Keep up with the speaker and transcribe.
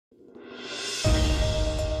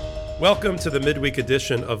Welcome to the midweek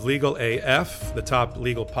edition of Legal AF, the top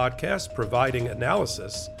legal podcast providing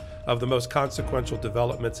analysis of the most consequential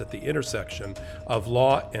developments at the intersection of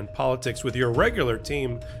law and politics with your regular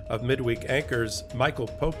team of midweek anchors, Michael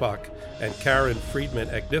Popak and Karen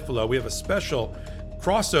Friedman-Agnifilo. We have a special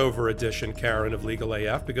crossover edition, Karen, of Legal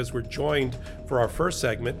AF because we're joined for our first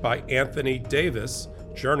segment by Anthony Davis,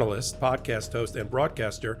 journalist, podcast host, and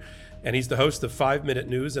broadcaster. And he's the host of 5 Minute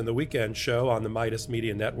News and the Weekend Show on the Midas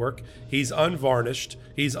Media Network. He's unvarnished,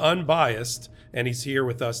 he's unbiased, and he's here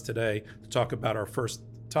with us today to talk about our first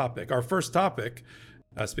topic. Our first topic,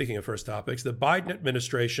 speaking of first topics, the Biden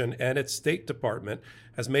administration and its State Department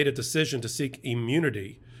has made a decision to seek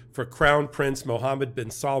immunity for Crown Prince Mohammed bin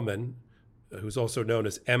Salman, who's also known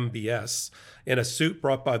as MBS, in a suit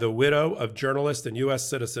brought by the widow of journalist and U.S.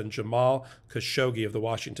 citizen Jamal Khashoggi of the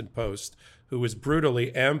Washington Post, who was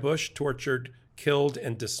brutally ambushed, tortured, killed,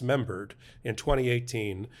 and dismembered in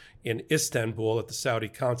 2018 in Istanbul at the Saudi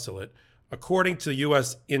consulate. According to the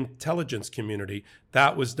U.S. intelligence community,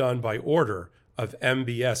 that was done by order of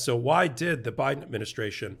MBS. So why did the Biden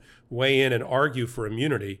administration weigh in and argue for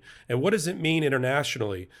immunity? And what does it mean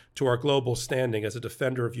internationally to our global standing as a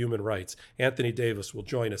defender of human rights? Anthony Davis will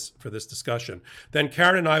join us for this discussion. Then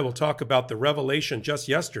Karen and I will talk about the revelation just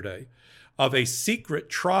yesterday of a secret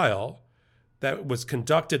trial that was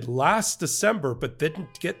conducted last December but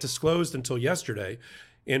didn't get disclosed until yesterday,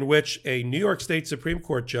 in which a New York State Supreme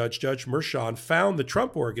Court judge, Judge Merchan, found the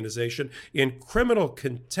Trump Organization in criminal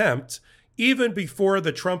contempt even before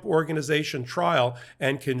the Trump Organization trial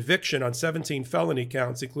and conviction on 17 felony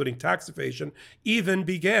counts, including tax evasion, even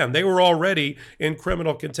began. They were already in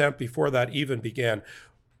criminal contempt before that even began.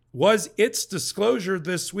 Was its disclosure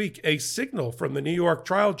this week a signal from the New York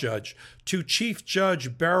trial judge to Chief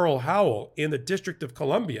Judge Beryl Howell in the District of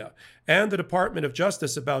Columbia and the Department of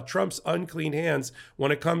Justice about Trump's unclean hands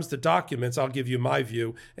when it comes to documents? I'll give you my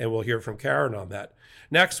view, and we'll hear from Karen on that.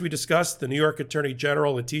 Next, we discuss the New York Attorney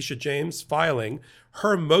General Letitia James filing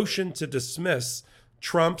her motion to dismiss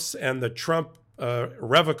Trump's and the Trump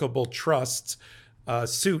revocable trust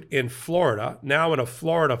suit in Florida, now in a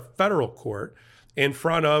Florida federal court, in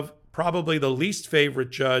front of probably the least favorite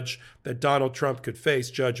judge that Donald Trump could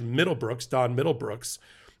face, Judge Middlebrooks, Don Middlebrooks,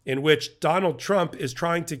 in which Donald Trump is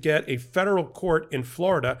trying to get a federal court in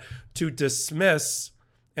Florida to dismiss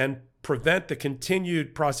and prevent the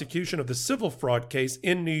continued prosecution of the civil fraud case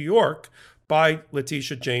in New York by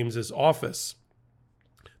Letitia James's office.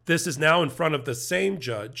 This is now in front of the same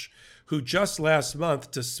judge who just last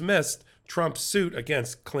month dismissed Trump's suit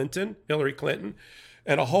against Clinton, Hillary Clinton,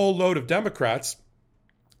 and a whole load of Democrats,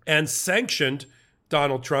 and sanctioned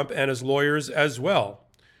Donald Trump and his lawyers as well.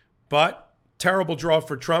 But terrible draw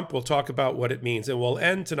for Trump. We'll talk about what it means. And we'll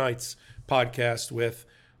end tonight's podcast with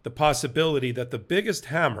the possibility that the biggest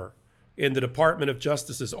hammer in the Department of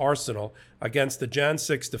Justice's arsenal against the Jan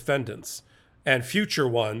 6 defendants and future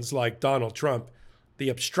ones like Donald Trump, the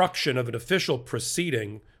obstruction of an official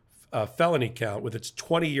proceeding felony count with its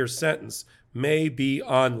 20-year sentence, may be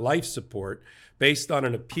on life support based on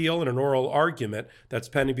an appeal and an oral argument that's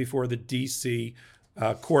pending before the D.C.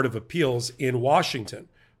 Court of Appeals in Washington.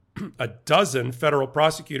 A dozen federal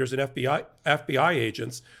prosecutors and FBI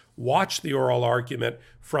agents watch the oral argument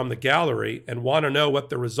from the gallery and want to know what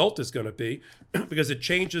the result is going to be because it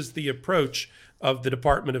changes the approach of the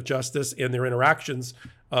Department of Justice in their interactions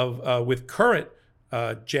with current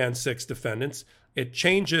Jan 6 defendants. It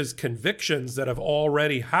changes convictions that have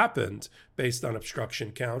already happened based on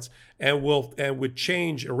obstruction counts and would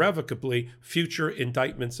change irrevocably future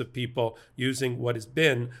indictments of people using what has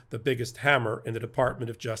been the biggest hammer in the Department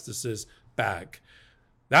of Justice's bag.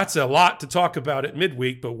 That's a lot to talk about at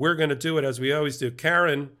midweek, but we're going to do it as we always do.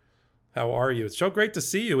 Karen, how are you? It's so great to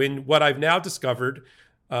see you in what I've now discovered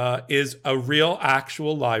is a real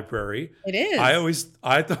actual library. It is.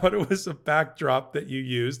 I thought it was a backdrop that you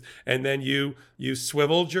used, and then you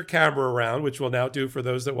swiveled your camera around, which we'll now do for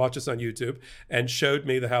those that watch us on YouTube, and showed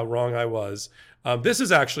me how wrong I was. This is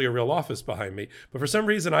actually a real office behind me, but for some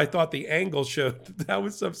reason I thought the angle showed that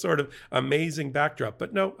was some sort of amazing backdrop.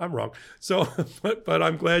 But no, I'm wrong. So, but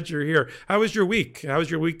I'm glad you're here. How was your week? How was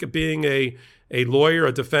your week of being a lawyer,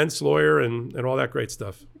 a defense lawyer, and all that great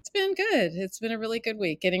stuff? It's been good. It's been a really good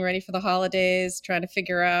week. Getting ready for the holidays, trying to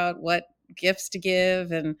figure out what gifts to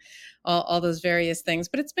give and all those various things.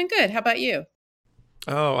 But it's been good. How about you?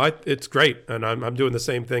 Oh, it's great, and I'm doing the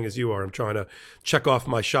same thing as you are. I'm trying to check off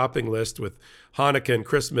my shopping list with Hanukkah and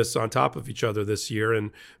Christmas on top of each other this year, and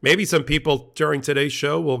maybe some people during today's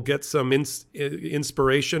show will get some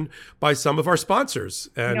inspiration by some of our sponsors,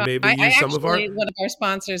 and maybe I use some of our. actually, one of our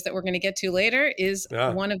sponsors that we're going to get to later is Yeah,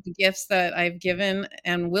 one of the gifts that I've given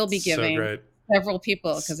and will be so giving great, several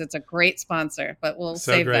people because it's a great sponsor, but we'll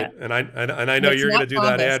so save great, that. and I And know it's you're going to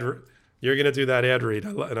not do that Bombas. ad. You're going to do that ad read,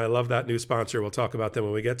 and I love that new sponsor. We'll talk about them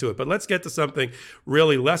when we get to it. But let's get to something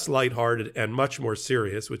really less lighthearted and much more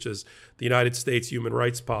serious, which is the United States human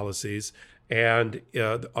rights policies and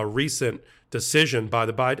a recent decision by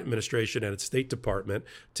the Biden administration and its State Department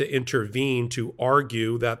to intervene to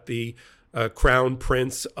argue that the Crown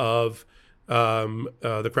Prince of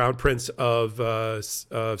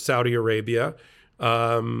Saudi Arabia.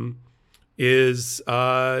 Is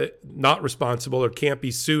not responsible or can't be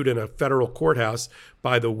sued in a federal courthouse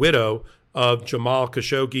by the widow of Jamal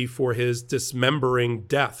Khashoggi for his dismembering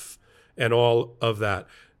death and all of that.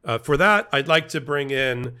 For that, I'd like to bring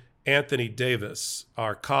in Anthony Davis,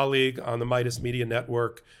 our colleague on the Midas Media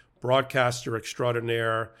Network, broadcaster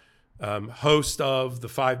extraordinaire, host of the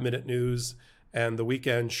 5 Minute News and the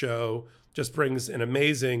Weekend Show. Just brings an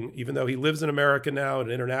amazing, even though he lives in America now, an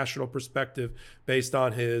international perspective based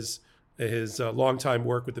on his longtime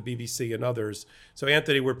work with the BBC and others. So,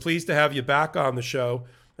 Anthony, we're pleased to have you back on the show.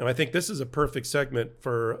 And I think this is a perfect segment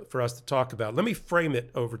for us to talk about. Let me frame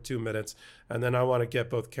it over 2 minutes, and then I want to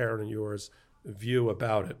get both Karen and yours view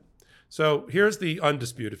about it. So here's the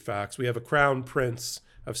undisputed facts. We have a crown prince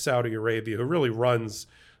of Saudi Arabia who really runs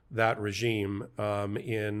that regime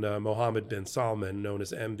in Mohammed bin Salman, known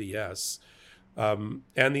as MBS. And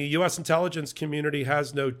the U.S. intelligence community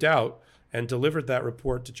has no doubt and delivered that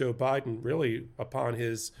report to Joe Biden really upon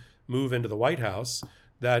his move into the White House,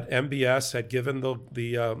 that MBS had given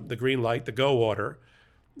the green light, the go order,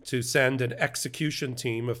 to send an execution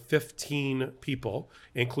team of 15 people,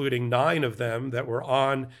 including 9 of them that were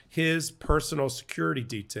on his personal security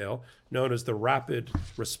detail, known as the Rapid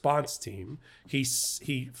Response Team.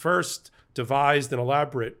 He first devised an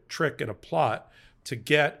elaborate trick and a plot to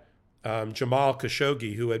get Jamal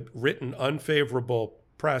Khashoggi, who had written unfavorable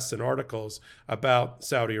press and articles about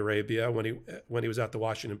Saudi Arabia when he was at the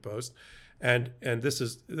Washington Post, and this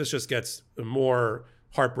just gets more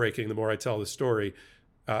heartbreaking the more I tell the story.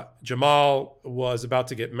 Jamal was about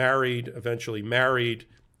to get married, eventually married,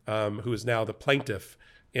 who is now the plaintiff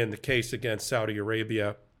in the case against Saudi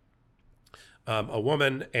Arabia, a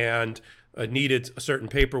woman, and needed certain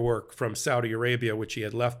paperwork from Saudi Arabia, which he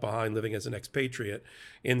had left behind living as an expatriate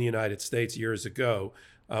in the United States years ago.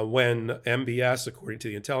 When MBS, according to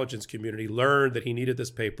the intelligence community, learned that he needed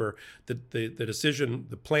this paper,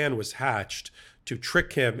 the plan was hatched to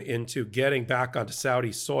trick him into getting back onto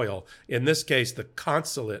Saudi soil, in this case, the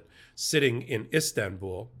consulate sitting in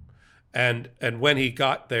Istanbul. And when he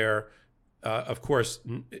got there, of course,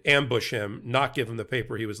 ambush him, not give him the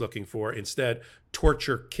paper he was looking for, instead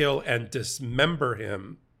torture, kill, and dismember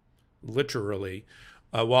him, literally,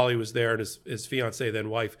 while he was there, and his fiancee, then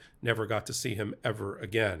wife, never got to see him ever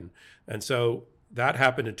again. And so that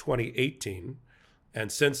happened in 2018.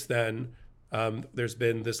 And since then, there's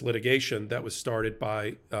been this litigation that was started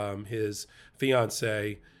by his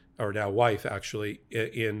fiancee, or now wife, actually,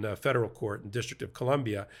 in federal court in District of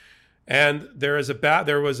Columbia. And there was a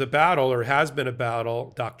battle, or has been a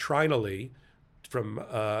battle, doctrinally, from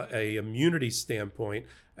a immunity standpoint,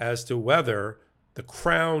 as to whether the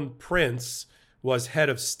crown prince was head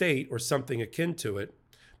of state or something akin to it.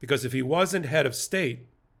 Because if he wasn't head of state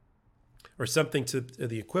or something to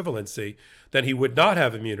the equivalency, then he would not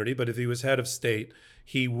have immunity. But if he was head of state,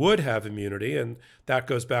 he would have immunity. And that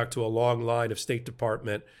goes back to a long line of State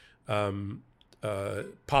Department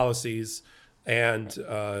policies and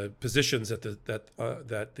positions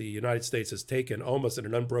that the United States has taken, almost in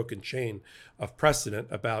an unbroken chain of precedent,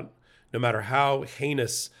 about no matter how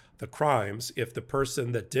heinous the crimes, if the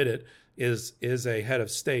person that did it is a head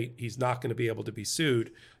of state, he's not going to be able to be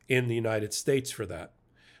sued in the United States for that.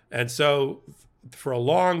 And so for a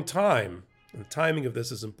long time, the timing of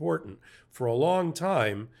this is important, for a long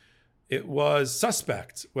time, it was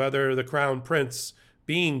suspect whether the crown prince,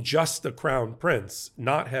 being just the crown prince,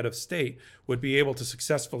 not head of state, would be able to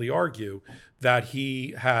successfully argue that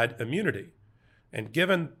he had immunity. And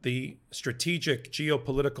given the strategic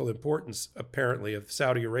geopolitical importance, apparently, of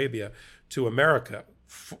Saudi Arabia to America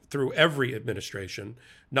through every administration,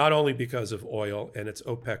 not only because of oil and its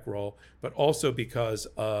OPEC role, but also because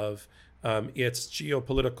of its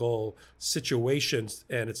geopolitical situations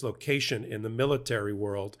and its location in the military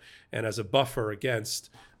world, and as a buffer against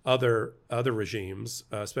other regimes,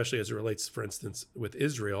 especially as it relates, for instance, with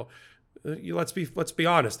Israel. Let's be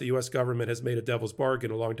honest. The U.S. government has made a devil's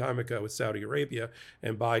bargain a long time ago with Saudi Arabia,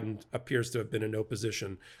 and Biden appears to have been in no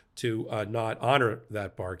position to not honor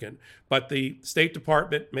that bargain. But the State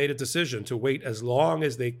Department made a decision to wait as long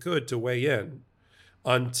as they could to weigh in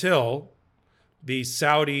until the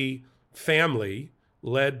Saudi family,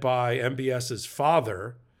 led by MBS's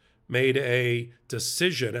father, made a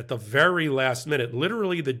decision at the very last minute,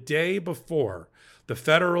 literally the day before the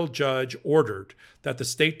federal judge ordered that the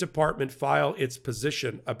State Department file its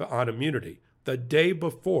position on immunity. The day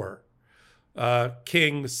before,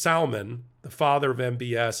 King Salman, the father of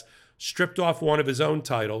MBS, stripped off one of his own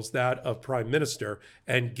titles, that of Prime Minister,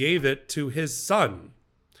 and gave it to his son,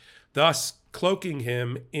 thus cloaking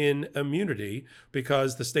him in immunity,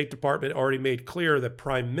 because the State Department already made clear that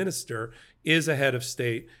Prime Minister is a head of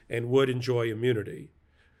state and would enjoy immunity.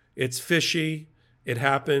 It's fishy. It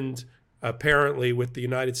happened apparently with the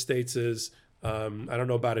United States' I don't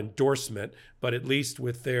know about endorsement, but at least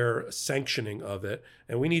with their sanctioning of it.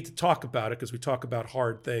 And we need to talk about it because we talk about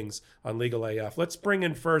hard things on Legal AF. Let's bring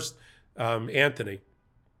in first Anthony.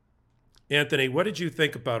 Anthony, what did you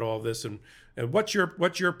think about all this, and what's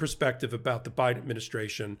your perspective about the Biden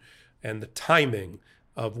administration and the timing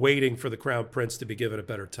of waiting for the Crown Prince to be given a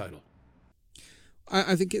better title?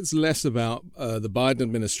 I think it's less about the Biden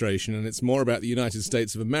administration and it's more about the United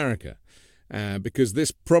States of America, because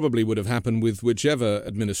this probably would have happened with whichever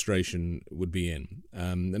administration would be in.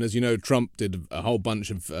 And as you know, Trump did a whole bunch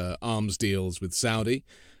of arms deals with Saudi,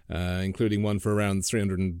 including one for around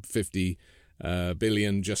 $350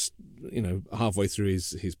 billion just halfway through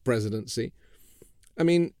his presidency. I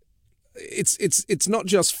mean, it's not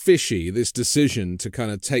just fishy, this decision to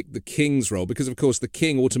kind of take the king's role, because of course the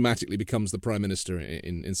king automatically becomes the prime minister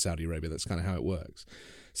in Saudi Arabia. That's kind of how it works.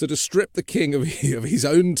 So to strip the king of his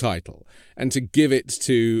own title and to give it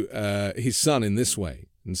to his son in this way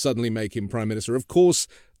and suddenly make him prime minister, of course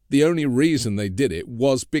the only reason they did it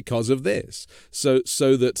was because of this, so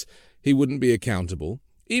that he wouldn't be accountable.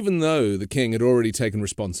 Even though the king had already taken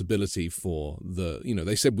responsibility for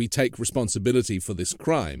they said we take responsibility for this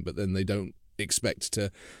crime, but then they don't expect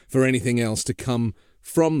for anything else to come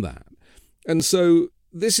from that. And so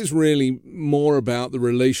this is really more about the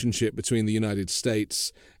relationship between the United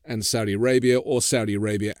States and Saudi Arabia, or Saudi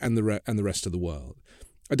Arabia and the rest of the world.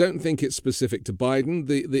 I don't think it's specific to Biden.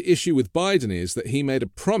 The issue with Biden is that he made a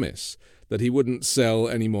promise that he wouldn't sell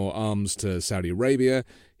any more arms to Saudi Arabia.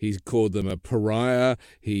 He called them a pariah.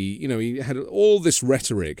 He had all this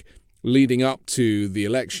rhetoric leading up to the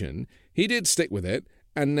election. He did stick with it.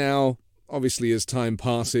 And now, obviously, as time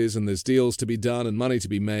passes and there's deals to be done and money to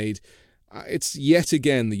be made, it's yet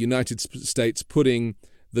again the United States putting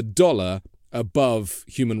the dollar above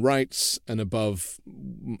human rights and above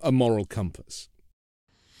a moral compass.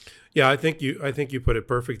 Yeah, I think you put it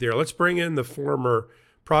perfect there. Let's bring in the former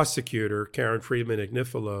prosecutor, Karen Friedman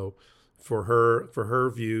Agnifilo, for her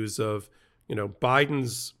views of,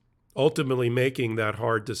 Biden's ultimately making that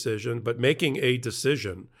hard decision, but making a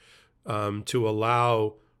decision to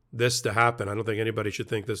allow this to happen. I don't think anybody should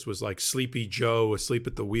think this was like Sleepy Joe asleep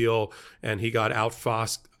at the wheel and he got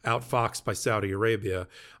outfoxed by Saudi Arabia.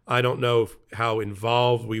 I don't know how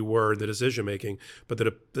involved we were in the decision making, but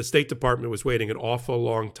the State Department was waiting an awful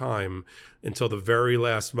long time until the very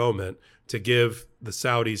last moment to give the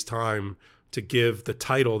Saudis time to give the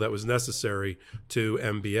title that was necessary to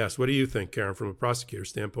MBS. What do you think, Karen, from a prosecutor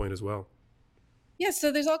standpoint as well? Yeah,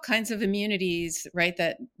 so there's all kinds of immunities, right,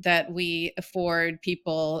 that we afford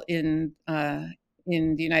people in the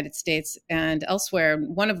United States and elsewhere.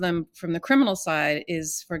 One of them from the criminal side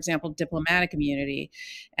is, for example, diplomatic immunity.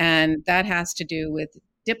 And that has to do with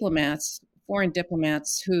diplomats, foreign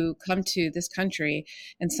diplomats who come to this country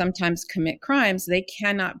and sometimes commit crimes. They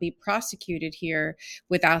cannot be prosecuted here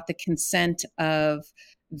without the consent of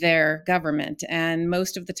their government. And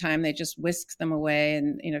most of the time they just whisk them away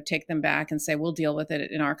and, take them back and say, we'll deal with it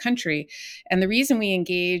in our country. And the reason we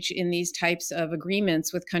engage in these types of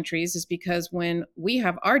agreements with countries is because when we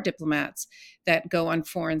have our diplomats that go on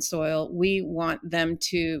foreign soil, we want them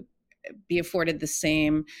to be afforded the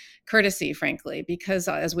same courtesy, frankly, because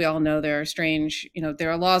as we all know, there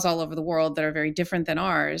are laws all over the world that are very different than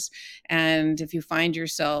ours. And if you find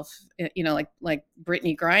yourself, like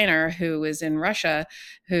Brittany Griner, who was in Russia,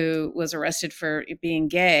 who was arrested for being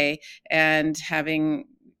gay and having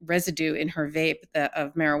residue in her vape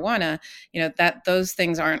of marijuana, that those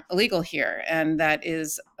things aren't illegal here. And that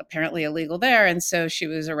is apparently illegal there. And so she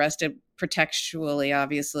was arrested pretextually,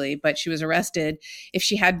 obviously, but she was arrested. If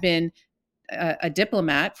she had been a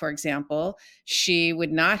diplomat, for example, she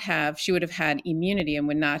would have had immunity and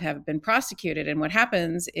would not have been prosecuted. And what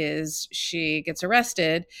happens is she gets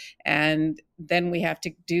arrested, and then we have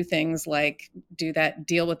to do things like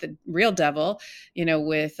deal with the real devil,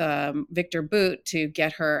 with Victor Bout to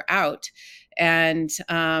get her out. And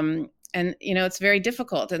it's very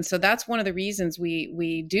difficult. And so that's one of the reasons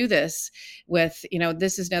we do this with,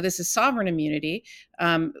 this is sovereign immunity.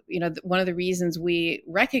 One of the reasons we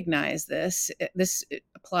recognize this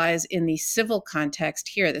applies in the civil context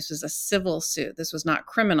here. This was a civil suit. This was not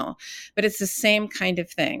criminal, but it's the same kind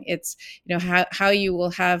of thing. It's, how you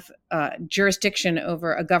will have jurisdiction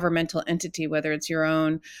over a governmental entity, whether it's your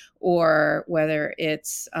own or whether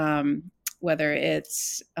it's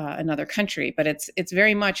another country, but it's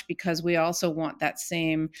very much because we also want that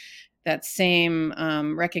same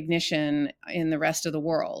recognition in the rest of the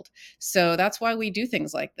world. So that's why we do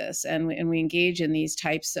things like this, and we engage in these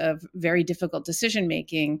types of very difficult decision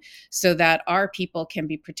making, so that our people can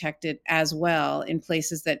be protected as well in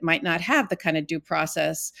places that might not have the kind of due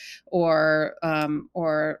process or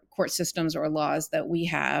court systems or laws that we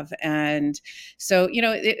have. And so,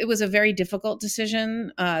 it was a very difficult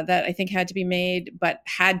decision that I think had to be made, but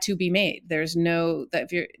had to be made. There's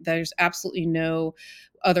absolutely no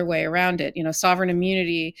other way around it. Sovereign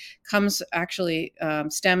immunity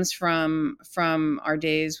stems from our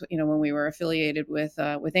days, when we were affiliated with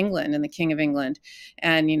England and the King of England.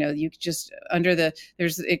 And, you just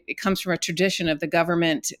it comes from a tradition of the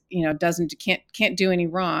government, can't do any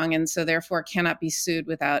wrong. And so therefore cannot be sued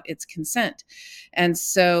without its consent. And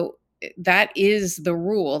so that is the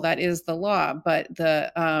rule, that is the law. But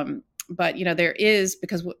there is,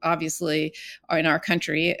 because obviously in our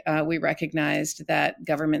country, we recognized that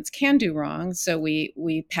governments can do wrong. So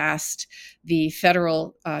we passed the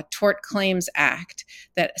Federal Tort Claims Act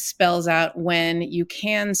that spells out when you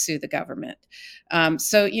can sue the government. The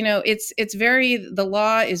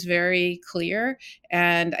law is very clear.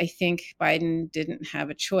 And I think Biden didn't have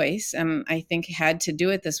a choice, and I think had to do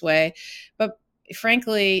it this way. But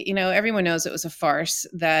frankly, everyone knows it was a farce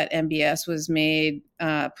that MBS was made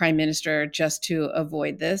prime minister just to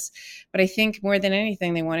avoid this. But I think more than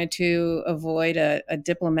anything, they wanted to avoid a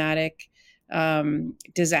diplomatic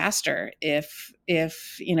disaster if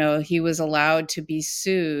he was allowed to be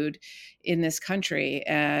sued in this country,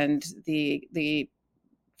 and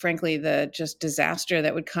frankly, the just disaster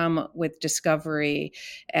that would come with discovery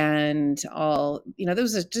and all.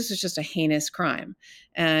 This was just a heinous crime.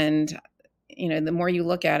 And the more you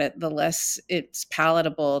look at it, the less it's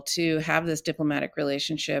palatable to have this diplomatic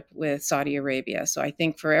relationship with Saudi Arabia. So I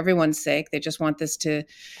think for everyone's sake, they just want this to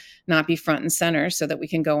not be front and center so that we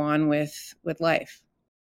can go on with life.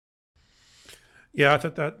 Yeah, I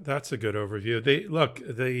thought that's a good overview.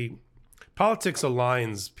 The politics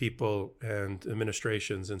aligns people and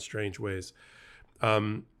administrations in strange ways.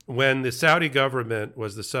 When the Saudi government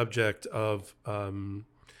was the subject of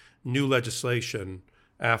new legislation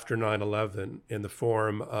after 9/11 in the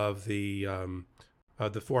form of the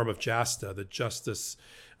form of JASTA, the Justice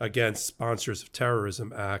Against Sponsors of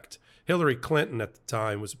Terrorism Act. Hillary Clinton at the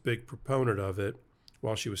time was a big proponent of it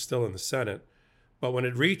while she was still in the Senate. But when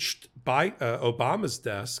it reached Obama's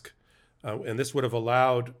desk, and this would have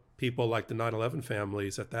allowed people like the 9/11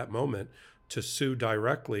 families at that moment to sue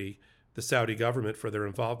directly the Saudi government for their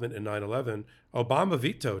involvement in 9/11, Obama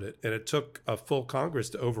vetoed it, and it took a full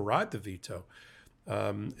Congress to override the veto.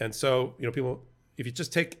 And so, people, if you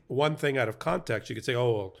just take one thing out of context, you could say,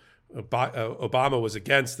 Obama was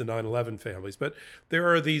against the 9/11 families. But there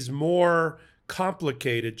are these more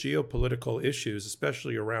complicated geopolitical issues,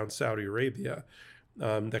 especially around Saudi Arabia,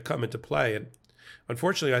 that come into play. And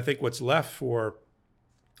unfortunately, I think what's left for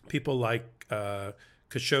people like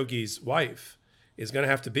Khashoggi's wife is going to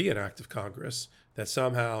have to be an act of Congress that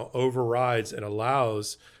somehow overrides and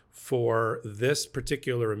allows for this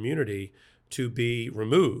particular immunity to be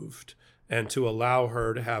removed and to allow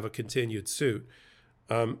her to have a continued suit.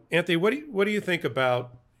 Anthony, what do you think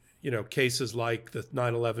about cases like the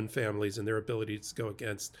 9/11 families and their ability to go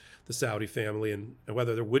against the Saudi family, and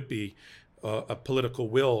whether there would be a political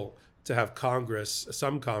will to have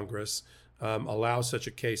some Congress allow such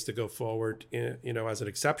a case to go forward, as an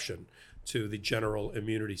exception to the general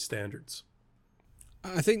immunity standards?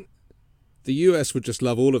 I think the US would just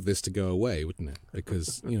love all of this to go away, wouldn't it?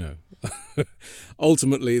 Because,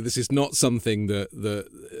 ultimately this is not something that the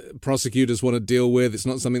prosecutors want to deal with. It's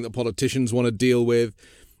not something that politicians want to deal with.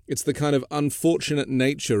 It's the kind of unfortunate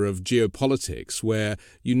nature of geopolitics where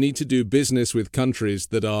you need to do business with countries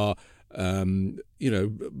that are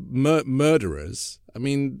murderers. I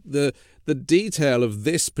mean, the detail of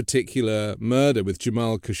this particular murder with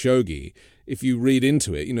Jamal Khashoggi, if you read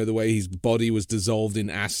into it, the way his body was dissolved in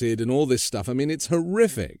acid and all this stuff, I mean, it's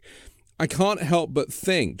horrific. I can't help but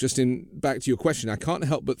think, back to your question, I can't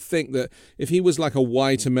help but think that if he was like a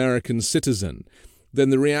white American citizen, then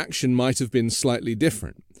the reaction might have been slightly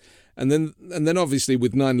different. And then obviously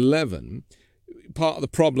with 9/11, part of the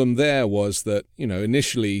problem there was that,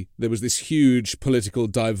 initially there was this huge political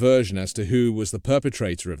diversion as to who was the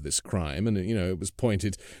perpetrator of this crime. And, it was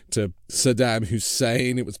pointed to Saddam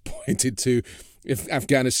Hussein. It was pointed to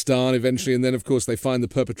Afghanistan eventually. And then, of course, they find the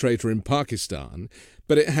perpetrator in Pakistan.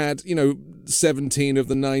 But it had, 17 of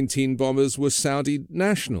the 19 bombers were Saudi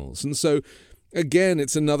nationals. And so, again,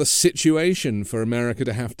 it's another situation for America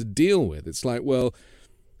to have to deal with. It's like, well,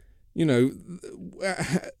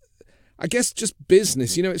 I guess just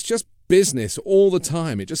business, it's just business all the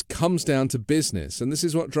time. It just comes down to business. And this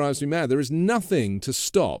is what drives me mad. There is nothing to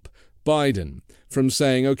stop Biden from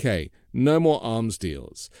saying, okay, no more arms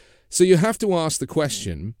deals. So you have to ask the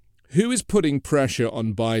question, who is putting pressure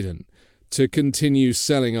on Biden to continue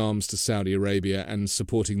selling arms to Saudi Arabia and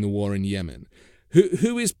supporting the war in Yemen?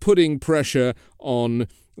 Who is putting pressure on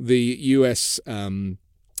the U.S.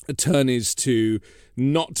 Attorneys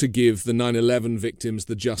not to give the 9/11 victims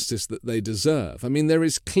the justice that they deserve? I mean, there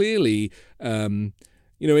is clearly, in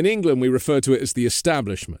England we refer to it as the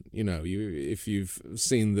establishment. If you've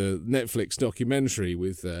seen the Netflix documentary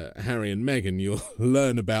with Harry and Meghan, you'll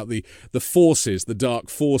learn about the forces, the dark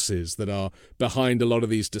forces that are behind a lot of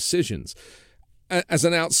these decisions. As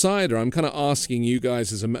an outsider, I'm kind of asking you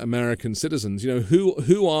guys as American citizens,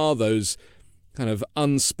 who are those kind of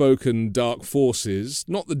unspoken dark forces,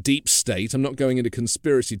 not the deep state, I'm not going into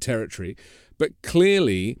conspiracy territory, but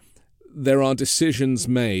clearly there are decisions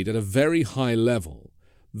made at a very high level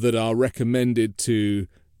that are recommended to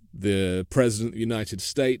the President of the United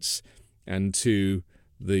States and to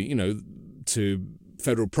to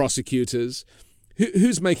federal prosecutors.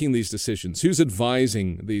 Who's making these decisions? Who's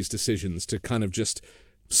advising these decisions to kind of just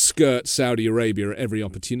skirt Saudi Arabia at every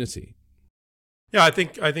opportunity? Yeah, I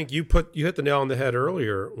think you hit the nail on the head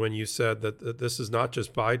earlier when you said that this is not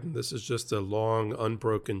just Biden. This is just a long,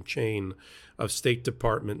 unbroken chain of State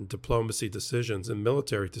Department and diplomacy decisions and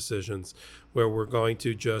military decisions where we're going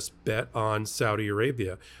to just bet on Saudi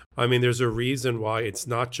Arabia. I mean, there's a reason why it's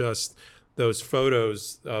not just those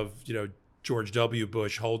photos of George W.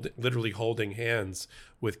 Bush literally holding hands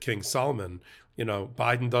with King Salman.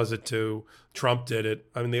 Biden does it too. Trump did it.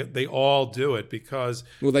 I mean, they all do it because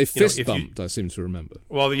they fist bumped. I seem to remember.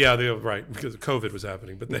 Well, yeah, they're right because COVID was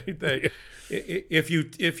happening. But they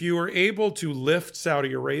if you were able to lift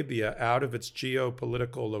Saudi Arabia out of its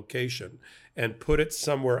geopolitical location and put it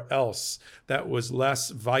somewhere else that was less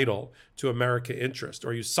vital to American interest,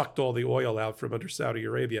 or you sucked all the oil out from under Saudi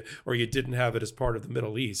Arabia, or you didn't have it as part of the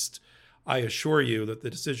Middle East, I assure you that the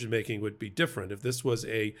decision making would be different. If this was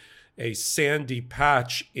a sandy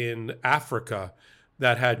patch in Africa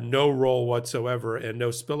that had no role whatsoever and no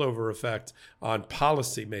spillover effect on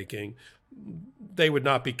policy making, they would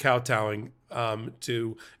not be kowtowing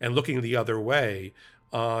to and looking the other way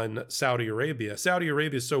on Saudi Arabia. Saudi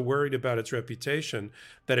Arabia is so worried about its reputation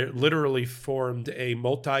that it literally formed a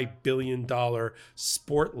multi-billion-dollar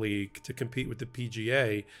sport league to compete with the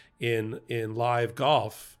PGA in live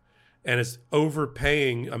golf, and is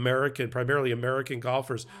overpaying primarily American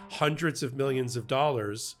golfers hundreds of millions of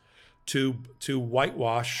dollars to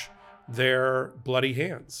whitewash their bloody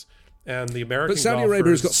hands. And the American But Saudi Arabia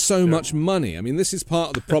has got so much money. I mean, this is part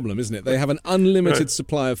of the problem, isn't it? They have an unlimited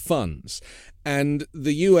supply of funds. And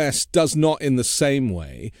the US does not in the same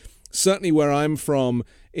way. Certainly where I'm from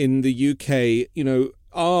in the UK,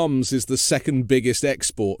 arms is the second biggest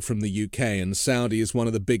export from the UK, and Saudi is one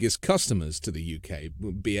of the biggest customers to the UK.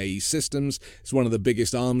 BAE Systems is one of the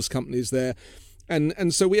biggest arms companies there.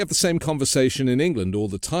 And so we have the same conversation in England all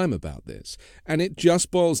the time about this. And it just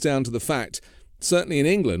boils down to the fact, certainly in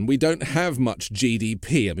England, we don't have much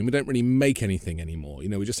GDP. I mean, we don't really make anything anymore.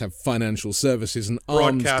 We just have financial services and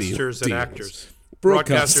arms broadcasters and actors.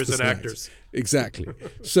 Broadcasters and actors. Exactly.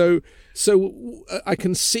 So I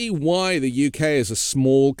can see why the UK, as a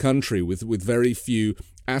small country with very few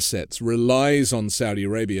assets, relies on Saudi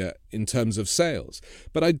Arabia in terms of sales.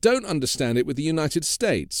 But I don't understand it with the United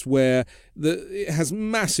States, where it has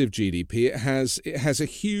massive GDP. It has a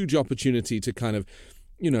huge opportunity to kind of,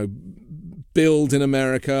 build in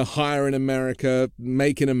America, hire in America,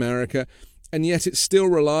 make in America, and yet it's still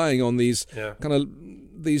relying on these kind of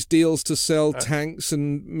these deals to sell tanks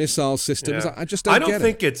and missile systems. Yeah. I just don't get it. I don't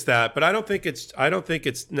think it's that, but I don't think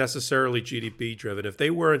it's necessarily GDP driven. If they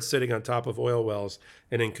weren't sitting on top of oil wells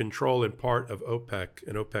and in control in part of OPEC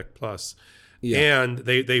and OPEC Plus, and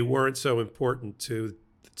they weren't so important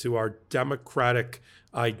to our democratic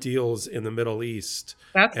ideals in the Middle East.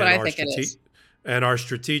 That's what I think it is. And our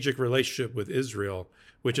strategic relationship with Israel,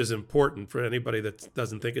 which is important for anybody that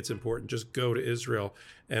doesn't think it's important. Just go to Israel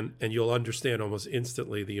and you'll understand almost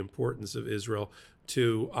instantly the importance of Israel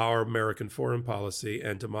to our American foreign policy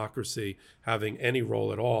and democracy having any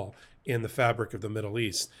role at all in the fabric of the Middle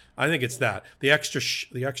East. I think it's that. The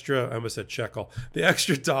extra, I almost said shekel, the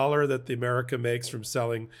extra dollar that the America makes from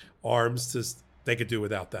selling arms, they could do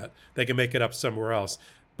without that. They can make it up somewhere else.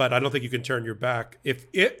 But I don't think you can turn your back.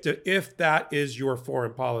 If that is your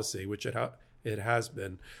foreign policy, which it has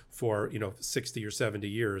been for 60 or 70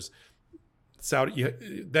 years,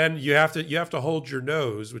 then you have to hold your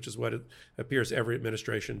nose, which is what it appears every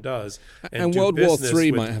administration does. And World War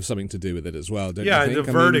III might have something to do with it as well, don't you think? And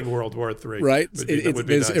averting World War III. Right.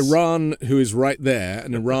 There's nice. Iran, who is right there,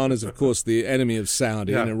 and Iran is, of course, the enemy of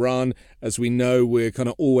Saudi. And Iran, as we know, we're kind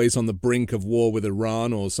of always on the brink of war with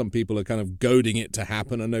Iran, or some people are kind of goading it to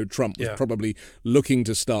happen. I know Trump was probably looking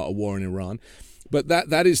to start a war in Iran. But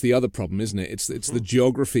that is the other problem, isn't it? It's the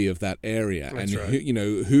geography of that area. That's and right.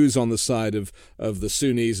 Who's on the side of the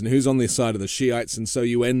Sunnis and who's on the side of the Shiites, and so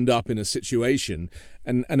you end up in a situation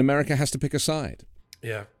and America has to pick a side.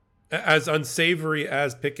 Yeah. As unsavory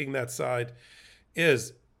as picking that side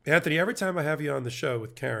is, Anthony, every time I have you on the show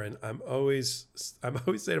with Karen, I'm always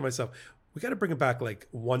saying to myself, we got to bring it back like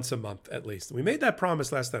once a month at least. We made that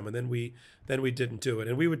promise last time, and then we didn't do it.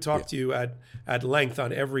 And we would talk to you at length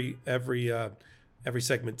on every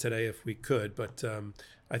segment today if we could. But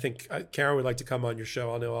I think Karen would like to come on your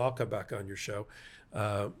show. I'll come back on your show.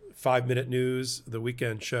 5 Minute News, the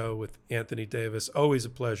weekend show with Anthony Davis. Always a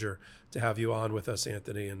pleasure to have you on with us,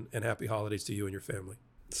 Anthony, and happy holidays to you and your family.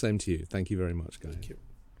 Same to you. Thank you very much, guys. Thank you.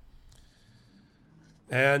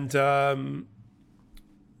 And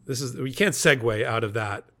we can't segue out of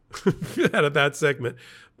that segment,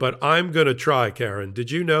 but I'm going to try, Karen.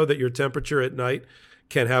 Did you know that your temperature at night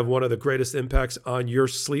can have one of the greatest impacts on your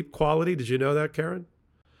sleep quality? Did you know that, Karen?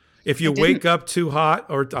 If you wake up too hot,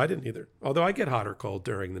 or I didn't either, although I get hot or cold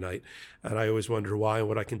during the night, and I always wonder why and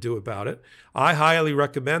what I can do about it. I highly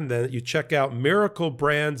recommend that you check out Miracle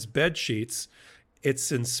Brand's bed sheets.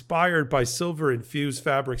 It's inspired by silver-infused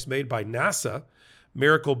fabrics made by NASA.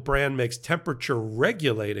 Miracle Brand makes temperature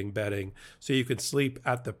regulating bedding so you can sleep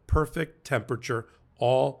at the perfect temperature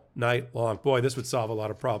all night long. Boy, this would solve a lot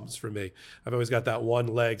of problems for me. I've always got that one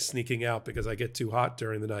leg sneaking out because I get too hot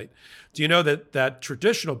during the night. Do you know that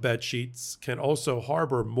traditional bed sheets can also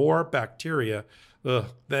harbor more bacteria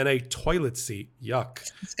than a toilet seat? Yuck.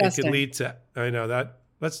 Disgusting. It can lead to, I know that.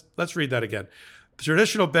 Let's read that again.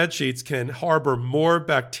 Traditional bed sheets can harbor more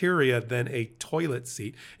bacteria than a toilet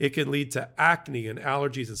seat. It can lead to acne and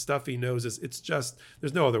allergies and stuffy noses. It's just,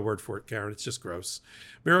 there's no other word for it, Karen. It's just gross.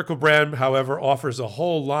 Miracle Brand, however, offers a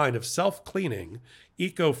whole line of self-cleaning,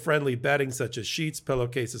 eco-friendly bedding such as sheets,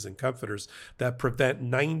 pillowcases, and comforters that prevent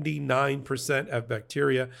 99% of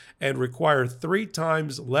bacteria and require 3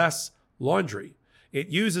 times less laundry. It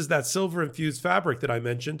uses that silver-infused fabric that I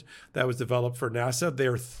mentioned that was developed for NASA.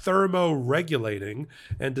 They're thermoregulating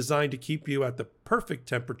and designed to keep you at the perfect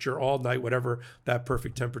temperature all night, whatever that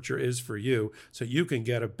perfect temperature is for you, so you can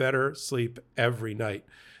get a better sleep every night.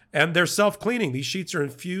 And they're self-cleaning. These sheets are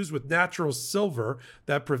infused with natural silver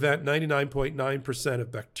that prevent 99.9% of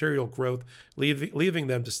bacterial growth, leaving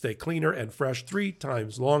them to stay cleaner and fresh 3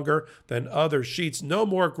 times longer than other sheets. No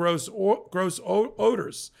more gross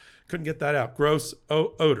odors. Couldn't get that out. Gross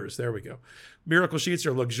odors. There we go. Miracle sheets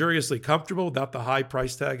are luxuriously comfortable without the high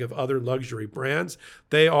price tag of other luxury brands.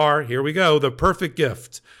 They are, here we go, the perfect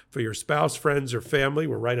gift for your spouse, friends, or family.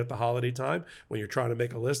 We're right at the holiday time when you're trying to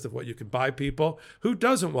make a list of what you can buy people. Who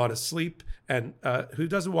doesn't want to sleep and who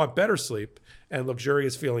doesn't want better sleep and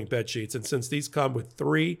luxurious feeling bed sheets? And since these come with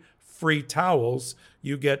 3 free towels,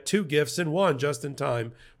 you get 2 gifts in one just in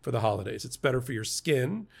time for the holidays. It's better for your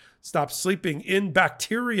skin. Stop sleeping in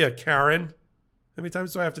bacteria, Karen. How many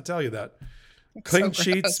times do I have to tell you that? Clean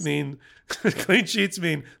sheets mean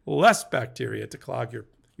less bacteria to clog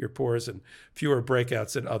your pores and fewer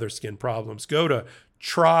breakouts and other skin problems. Go to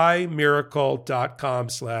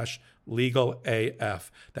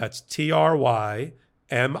trymiracle.com/legalaf. That's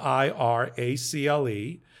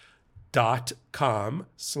TRYMIRACLE.com/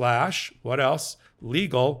 what else?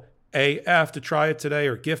 Legal AF to try it today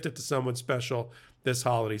or gift it to someone special this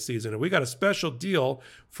holiday season. And we got a special deal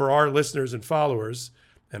for our listeners and followers.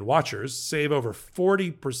 and watchers save over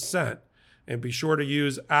 40%. And be sure to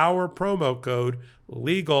use our promo code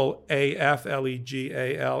LEGALAF,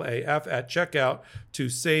 LEGALAF, at checkout to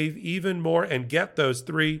save even more and get those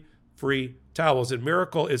 3 free towels. And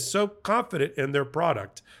Miracle is so confident in their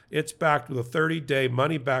product, it's backed with a 30-day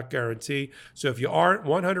money-back guarantee. So if you aren't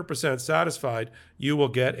 100% satisfied, you will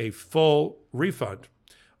get a full refund.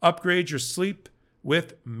 Upgrade your sleep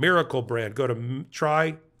with Miracle brand. Go to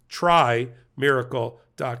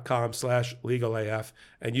trymiracle.com/legalaf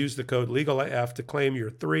and use the code legalaf to claim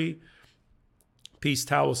your 3-piece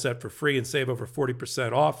towel set for free and save over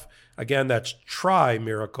 40% off. Again, that's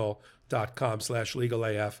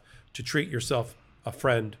trymiracle.com/legalaf to treat yourself, a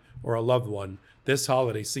friend, or a loved one this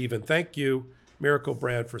holiday season. Thank you, Miracle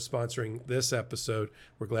brand, for sponsoring this episode.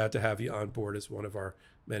 We're glad to have you on board as one of our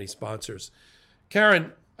many sponsors.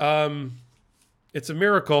 Karen, it's a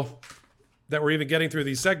miracle that we're even getting through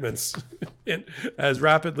these segments as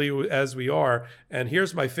rapidly as we are. And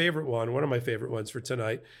here's my favorite one of my favorite ones for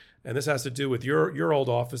tonight. And this has to do with your old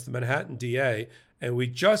office, the Manhattan DA. And we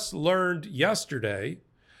just learned yesterday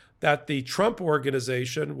that the Trump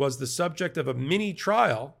Organization was the subject of a mini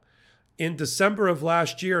trial in December of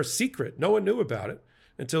last year, secret. No one knew about it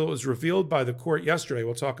until it was revealed by the court yesterday.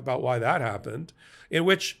 We'll talk about why that happened, in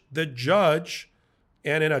which the judge,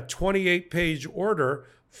 and in a 28-page order,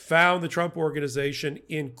 found the Trump Organization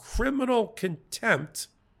in criminal contempt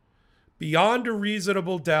beyond a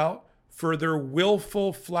reasonable doubt for their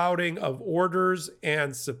willful flouting of orders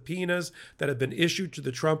and subpoenas that had been issued to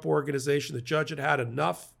the Trump Organization. The judge had had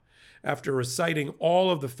enough after reciting all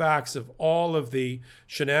of the facts of all of the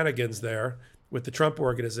shenanigans there with the Trump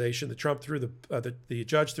Organization. The judge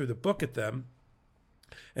threw the book at them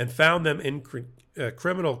and found them in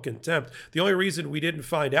criminal contempt. The only reason we didn't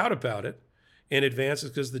find out about it in advance is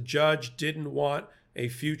because the judge didn't want a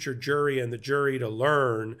future jury and the jury to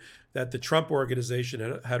learn that the Trump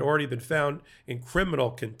Organization had already been found in criminal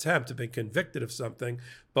contempt, had been convicted of something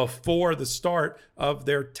before the start of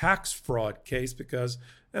their tax fraud case, because,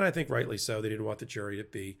 and I think rightly so, they didn't want the jury to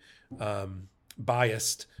be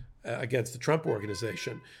biased against the Trump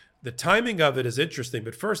Organization. The timing of it is interesting,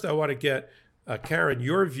 but first I want to get, Karen,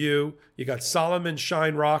 your view. You got Solomon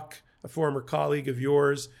Shinerock, a former colleague of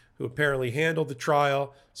yours, who apparently handled the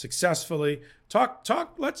trial successfully.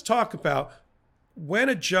 Let's talk about when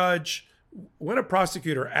a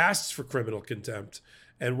prosecutor asks for criminal contempt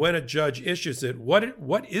and when a judge issues it, what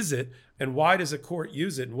is it and why does a court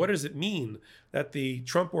use it? And what does it mean that the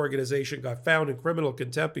Trump Organization got found in criminal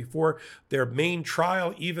contempt before their main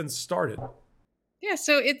trial even started? Yeah,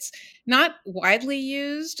 so it's not widely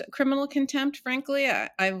used, criminal contempt, frankly.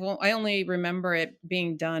 I only remember it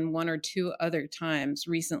being done 1 or 2 other times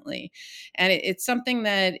recently. And it's something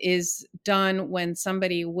that is done when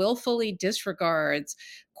somebody willfully disregards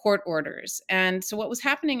court orders. And so what was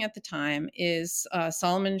happening at the time is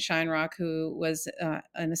Solomon Shinerock, who was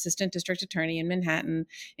an assistant district attorney in Manhattan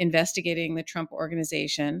investigating the Trump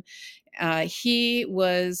Organization,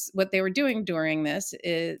 what they were doing during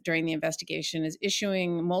the investigation is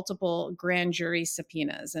issuing multiple grand jury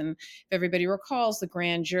subpoenas. And if everybody recalls, the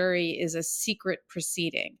grand jury is a secret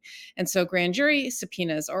proceeding. And so grand jury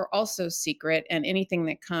subpoenas are also secret, and anything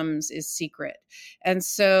that comes is secret. And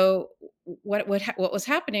so what was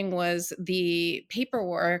happening was the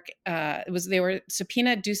paperwork they were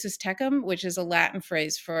subpoena ducis tecum, which is a Latin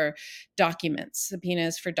phrase for documents,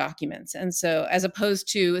 subpoenas for documents. And so as opposed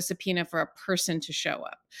to a subpoena for a person to show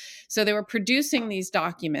up. So they were producing these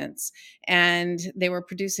documents, and they were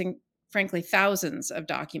producing, frankly, thousands of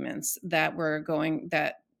documents that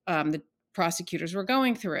the prosecutors were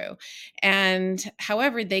going through. And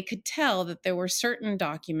however, they could tell that there were certain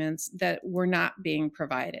documents that were not being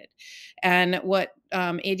provided. And what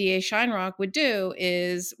ADA Shinerock would do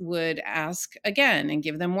is would ask again and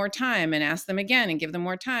give them more time, and ask them again and give them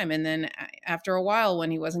more time. And then after a while, when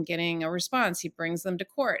he wasn't getting a response, he brings them to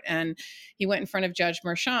court. And he went in front of Judge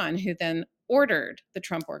Merchan, who then ordered the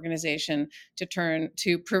Trump Organization to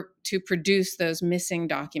produce those missing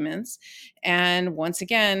documents. And once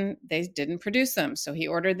again, they didn't produce them. So he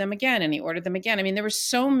ordered them again, and he ordered them again. I mean, there were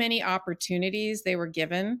so many opportunities they were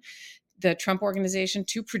given, the Trump Organization,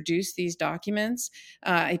 to produce these documents.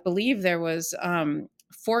 I believe there was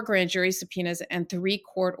 4 grand jury subpoenas and 3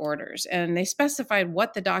 court orders. And they specified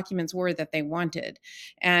what the documents were that they wanted.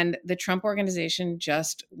 And the Trump Organization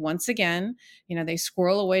just, once again, they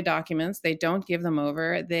squirrel away documents. They don't give them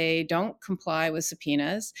over. They don't comply with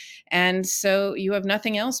subpoenas. And so you have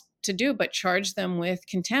nothing else to do but charge them with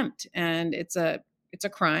contempt. And it's a it's a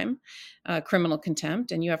crime, criminal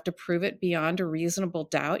contempt, and you have to prove it beyond a reasonable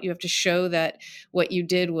doubt. You have to show that what you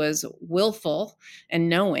did was willful and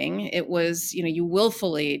knowing. It was, you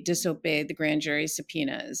willfully disobeyed the grand jury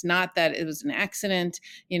subpoenas, not that it was an accident,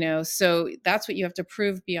 so that's what you have to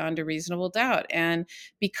prove beyond a reasonable doubt. And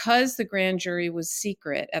because the grand jury was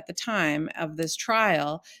secret at the time of this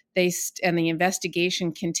trial, and the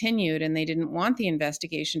investigation continued, and they didn't want the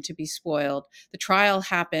investigation to be spoiled. The trial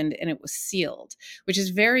happened and it was sealed, which is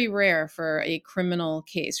very rare for a criminal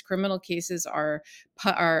case. Criminal cases and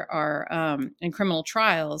criminal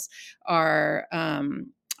trials are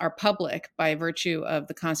public by virtue of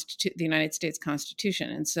the United States Constitution.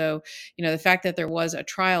 And so, the fact that there was a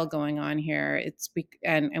trial going on here,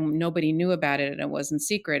 and nobody knew about it and it wasn't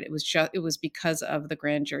secret, it was because of the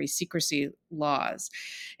grand jury secrecy laws.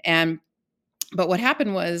 But what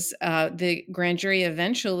happened was the grand jury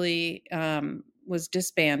eventually was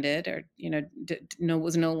disbanded, or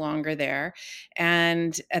was no longer there.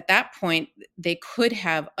 And at that point, they could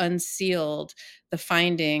have unsealed the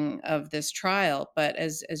finding of this trial. But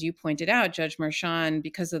as you pointed out, Judge Merchan,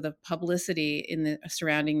 because of the publicity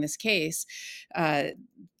surrounding this case,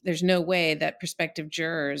 there's no way that prospective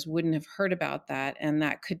jurors wouldn't have heard about that, and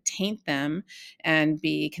that could taint them and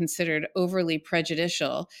be considered overly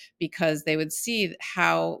prejudicial, because they would see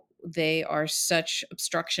how they are such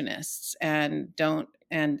obstructionists and don't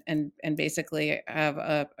and basically have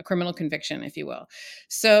a criminal conviction, if you will.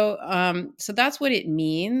 So that's what it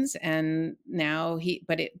means. And now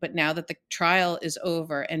but now that the trial is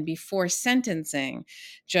over and before sentencing,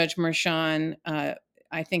 Judge Merchan,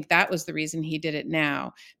 I think that was the reason he did it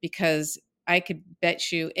now, because I could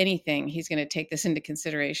bet you anything he's going to take this into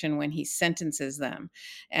consideration when he sentences them,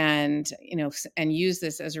 and use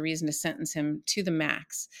this as a reason to sentence him to the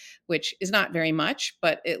max, which is not very much,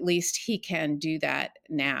 but at least he can do that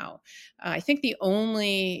now. I think the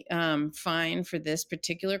only fine for this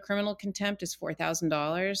particular criminal contempt is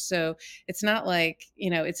 $4,000. So it's not like,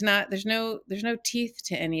 there's no teeth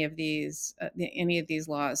to any of these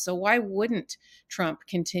laws. So why wouldn't Trump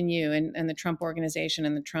continue, and the Trump organization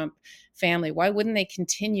and the Trump family, why wouldn't they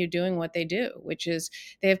continue doing what they do, which is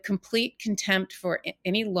they have complete contempt for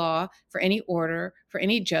any law, for any order, for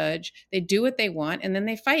any judge. They do what they want, and then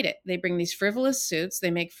they fight it. They bring these frivolous suits,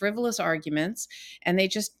 they make frivolous arguments, and they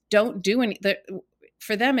just don't do any.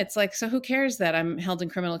 For them, it's like, so who cares that I'm held in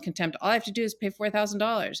criminal contempt? All I have to do is pay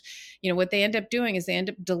 $4,000. What they end up doing is they end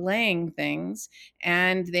up delaying things,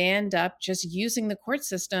 and they end up just using the court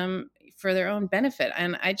system for their own benefit.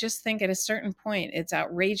 And I just think at a certain point, it's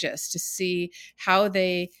outrageous to see how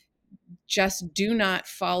they just do not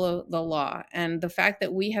follow the law. And the fact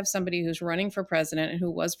that we have somebody who's running for president and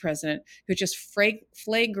who was president, who just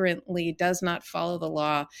flagrantly does not follow the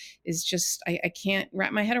law, is just, I can't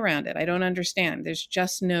wrap my head around it. I don't understand. There's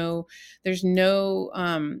just no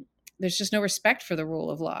respect for the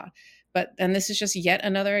rule of law. And this is just yet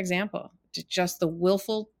another example, just the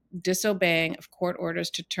willful disobeying of court orders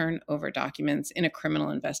to turn over documents in a criminal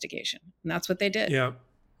investigation. And that's what they did. Yeah.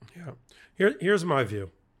 Here's my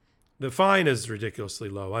view. The fine is ridiculously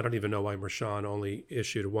low. I don't even know why Merchan only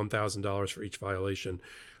issued $1,000 for each violation.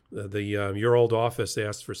 Your old office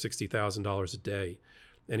asked for $60,000 a day,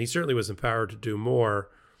 and he certainly was empowered to do more.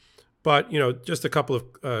 But just a couple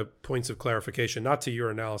of points of clarification, not to your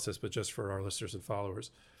analysis, but just for our listeners and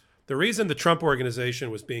followers. The reason the Trump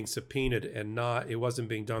organization was being subpoenaed and it wasn't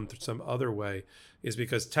being done through some other way, is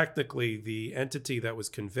because technically the entity that was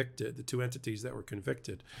convicted, the two entities that were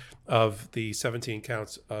convicted of the 17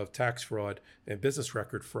 counts of tax fraud and business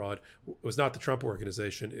record fraud, was not the Trump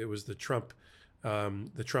organization. It was the Trump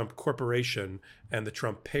Corporation and the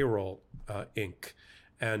Trump Payroll Inc.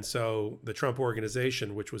 And so the Trump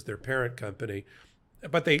organization, which was their parent company,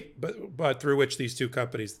 but through which these two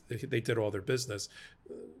companies, they did all their business.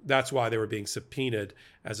 That's why they were being subpoenaed,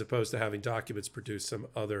 as opposed to having documents produced some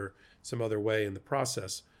other way in the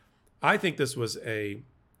process. I think this was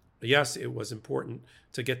yes, it was important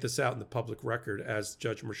to get this out in the public record, as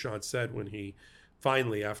Judge Merchan said when he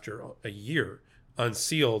finally, after a year,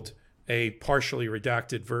 unsealed a partially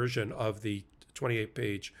redacted version of the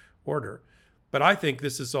 28-page order. But I think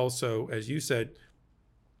this is also, as you said,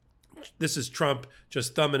 this is Trump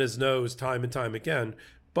just thumbing his nose time and time again.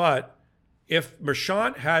 But if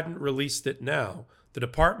Merchan hadn't released it now, the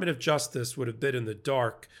Department of Justice would have been in the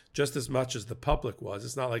dark just as much as the public was.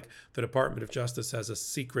 It's not like the Department of Justice has a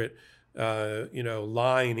secret,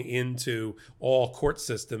 line into all court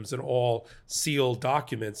systems and all sealed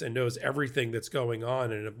documents and knows everything that's going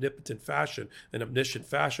on in an omniscient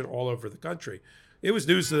fashion all over the country. It was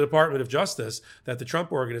news to the Department of Justice that the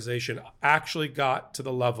Trump Organization actually got to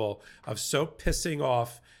the level of so pissing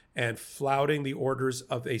off and flouting the orders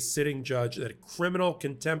of a sitting judge that a criminal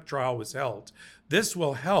contempt trial was held. This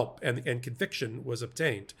will help, and conviction was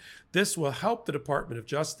obtained. This will help the Department of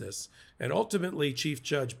Justice and ultimately Chief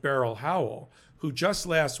Judge Beryl Howell, who just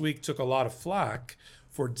last week took a lot of flack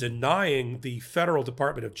for denying the federal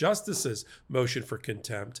Department of Justice's motion for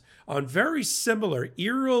contempt on very similar,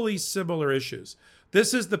 eerily similar issues.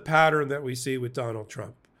 This is the pattern that we see with Donald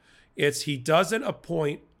Trump. It's he doesn't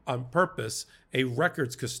appoint on purpose a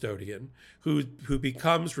records custodian who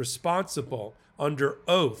becomes responsible under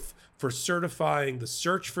oath for certifying the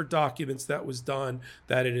search for documents that was done,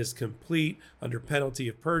 that it is complete under penalty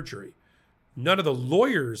of perjury. None of the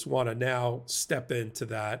lawyers want to now step into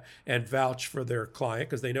that and vouch for their client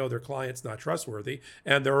because they know their client's not trustworthy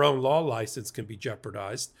and their own law license can be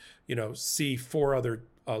jeopardized. See 4 other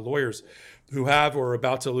lawyers who have or are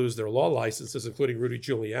about to lose their law licenses, including Rudy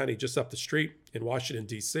Giuliani just up the street in Washington,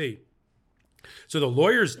 D.C. So the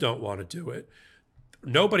lawyers don't want to do it.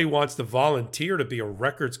 Nobody wants to volunteer to be a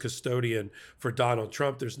records custodian for Donald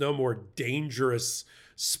Trump. There's no more dangerous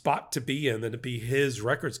spot to be in than to be his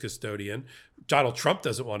records custodian. Donald Trump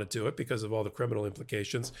doesn't want to do it because of all the criminal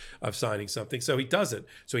implications of signing something. So he doesn't.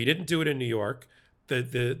 So he didn't do it in New York.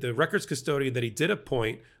 The records custodian that he did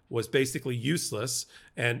appoint was basically useless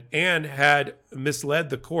and had misled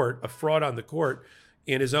the court, a fraud on the court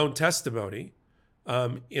in his own testimony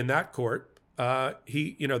in that court.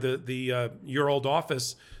 Your old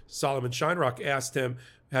office, Solomon Shinerock, asked him,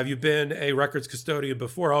 have you been a records custodian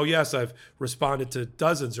before? Oh, yes, I've responded to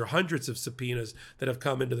dozens or hundreds of subpoenas that have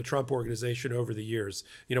come into the Trump Organization over the years.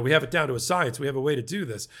 We have it down to a science. We have a way to do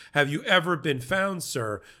this. Have you ever been found,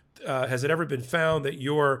 sir? Has it ever been found that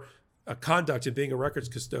your conduct in being a records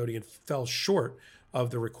custodian fell short of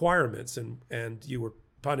the requirements and you were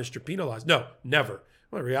punished or penalized? No, never.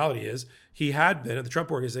 Well, the reality is he had been, and the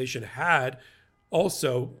Trump Organization had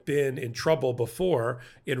also been in trouble before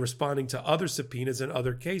in responding to other subpoenas in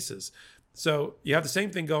other cases. So you have the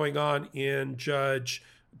same thing going on in Judge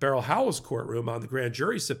Beryl Howell's courtroom on the grand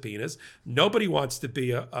jury subpoenas. Nobody wants to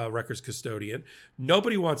be a records custodian.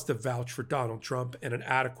 Nobody wants to vouch for Donald Trump and an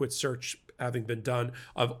adequate search having been done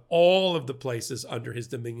of all of the places under his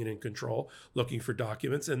dominion and control looking for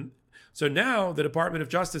documents. And so now the Department of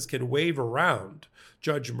Justice can wave around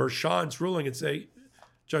Judge Merchan's ruling and say,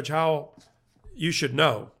 Judge Howell, you should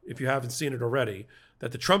know, if you haven't seen it already,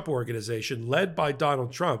 that the Trump Organization, led by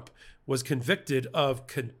Donald Trump, was convicted of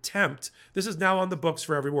contempt. This is now on the books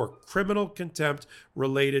for every war. Criminal contempt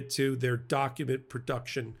related to their document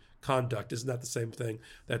production conduct. Isn't that the same thing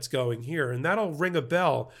that's going here? And that'll ring a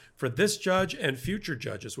bell for this judge and future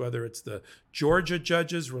judges, whether it's the Georgia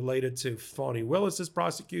judges related to Fani Willis's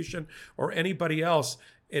prosecution or anybody else.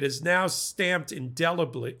 It is now stamped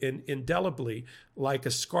indelibly like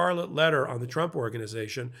a scarlet letter on the Trump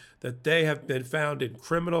Organization that they have been found in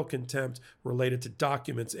criminal contempt related to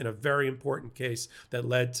documents in a very important case that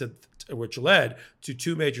led to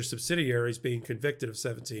 2 major subsidiaries being convicted of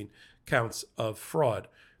 17 counts of fraud.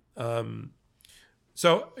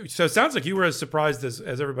 So it sounds like you were as surprised as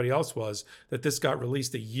everybody else was that this got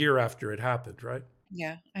released a year after it happened, right?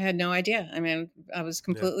 Yeah, I had no idea. I mean, I was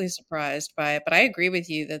completely surprised by it, but I agree with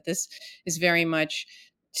you that this is very much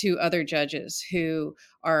to other judges who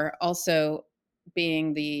are also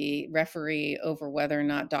being the referee over whether or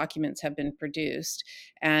not documents have been produced,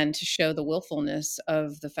 and to show the willfulness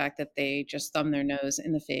of the fact that they just thumb their nose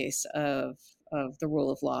in the face of the rule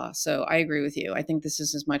of law. So I agree with you. I think this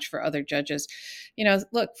is as much for other judges.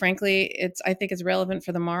 Look, frankly, I think it's relevant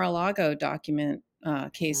for the Mar-a-Lago document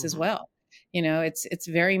case as well. It's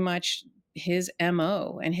very much his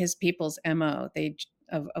MO and his people's MO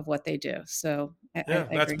of what they do. So I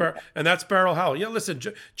agree. That's Beryl Howell. Yeah, listen,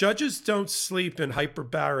 judges don't sleep in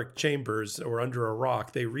hyperbaric chambers or under a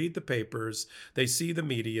rock. They read the papers. They see the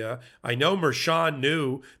media. I know Merchan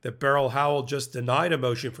knew that Beryl Howell just denied a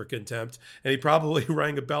motion for contempt, and he probably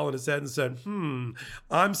rang a bell in his head and said,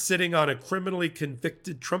 I'm sitting on a criminally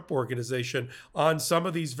convicted Trump Organization on some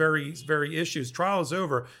of these very, very issues. Trial is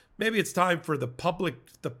over. Maybe it's time for the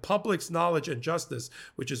public's knowledge and justice,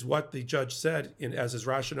 which is what the judge said as his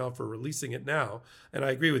rationale for releasing it now. And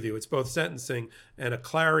I agree with you. It's both sentencing and a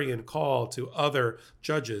clarion call to other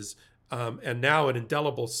judges, and now an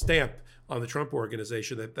indelible stamp on the Trump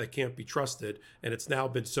Organization that they can't be trusted. And it's now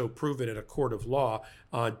been so proven in a court of law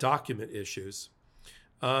on document issues.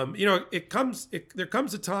 There comes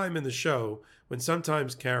a time in the show when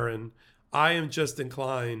sometimes, Karen, I am just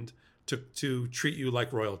inclined to treat you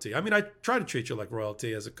like royalty. I mean, I try to treat you like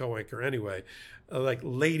royalty as a co-anchor anyway, like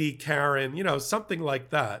Lady Karen, something like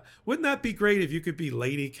that. Wouldn't that be great if you could be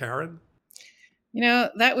Lady Karen?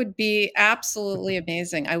 That would be absolutely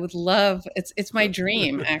amazing. I would love it's my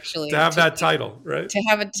dream actually to have that title, right?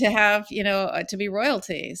 To be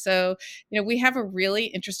royalty. So, we have a really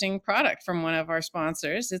interesting product from one of our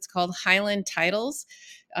sponsors. It's called Highland Titles.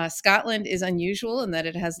 Scotland is unusual in that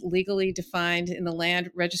it has legally defined in the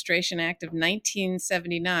Land Registration Act of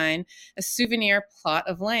 1979 a souvenir plot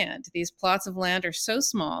of land. These plots of land are so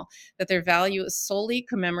small that their value is solely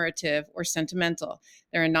commemorative or sentimental.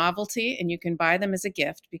 They're a novelty, and you can buy them as a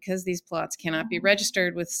gift because these plots cannot be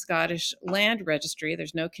registered with Scottish Land Registry.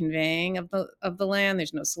 There's no conveying of the land.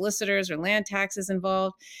 There's no solicitors or land taxes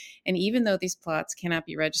involved. And even though these plots cannot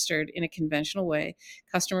be registered in a conventional way,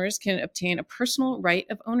 customers can obtain a personal right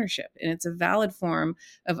of ownership, and it's a valid form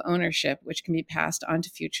of ownership which can be passed on to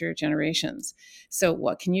future generations. So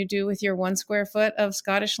what can you do with your 1 square foot of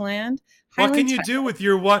Scottish land? What can you do with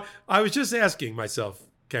your what? I was just asking myself,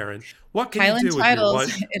 Karen, what can Highland you do with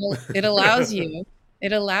Titles, your one?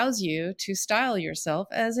 It allows you to style yourself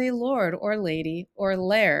as a lord or lady or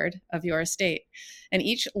laird of your estate. And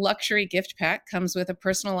each luxury gift pack comes with a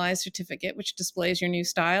personalized certificate which displays your new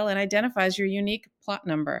style and identifies your unique plot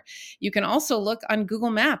number. You can also look on Google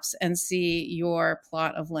Maps and see your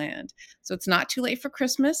plot of land. So it's not too late for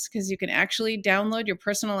Christmas because you can actually download your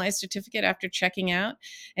personalized certificate after checking out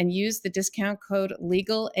and use the discount code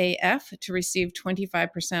LEGALAF to receive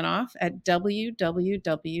 25% off at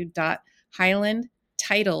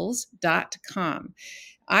www.highlandtitles.com.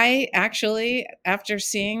 I actually, after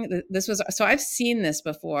seeing I've seen this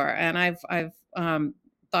before, and I've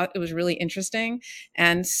thought it was really interesting.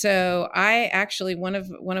 And so I actually, one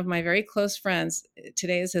of my very close friends,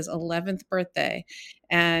 today is his 11th birthday.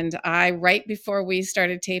 And right before we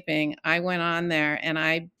started taping, I went on there and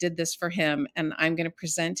I did this for him, and I'm going to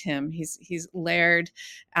present him. He's Laird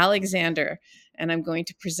Alexander, and I'm going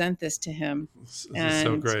to present this to him. This is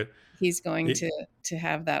so great. He's going to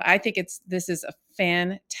have that. I think this is a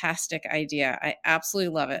fantastic idea. I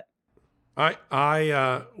absolutely love it.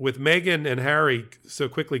 I with Meghan and Harry so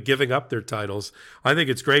quickly giving up their titles, I think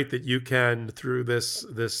it's great that you can, through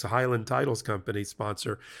this Highland Titles company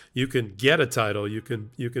sponsor, you can get a title, you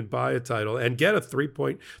can buy a title and get a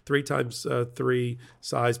 3.3 times 3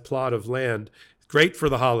 size plot of land. Great for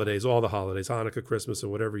the holidays, all the holidays, Hanukkah, Christmas, or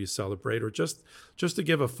whatever you celebrate, or just to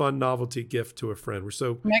give a fun novelty gift to a friend. Am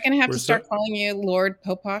I going to have to start calling you Lord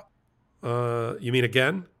Popak? You mean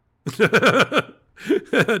again?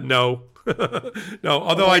 No. No,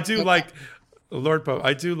 although I do like Lord Pope.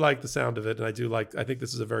 I do like the sound of it, and I think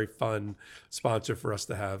this is a very fun sponsor for us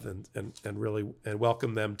to have and really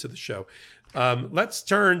welcome them to the show. Let's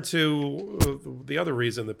turn to the other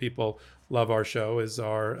reason that people love our show is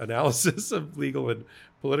our analysis of legal and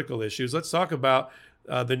political issues. Let's talk about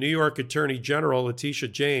the New York Attorney General, Letitia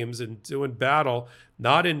James, and doing battle,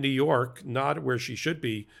 not in New York, not where she should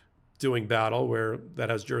be doing battle, where that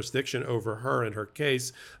has jurisdiction over her and her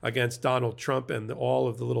case against Donald Trump and all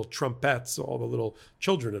of the little Trumpettes, all the little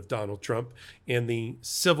children of Donald Trump, in the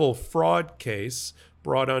civil fraud case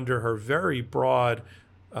brought under her very broad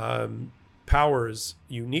powers,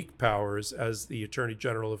 unique powers as the Attorney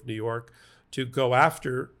General of New York, to go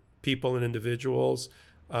after people and individuals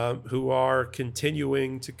who are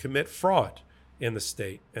continuing to commit fraud in the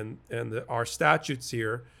state. And our statutes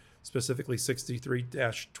here, specifically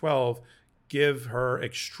 63-12, give her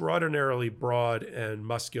extraordinarily broad and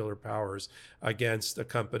muscular powers against a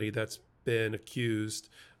company that's been accused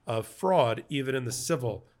of fraud, even in the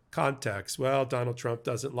civil context. Well, Donald Trump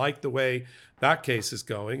doesn't like the way that case is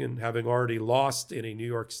going, and having already lost in a New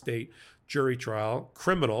York State jury trial,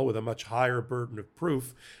 criminal with a much higher burden of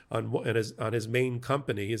proof on his main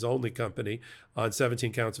company, his only company, on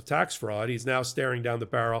 17 counts of tax fraud. He's now staring down the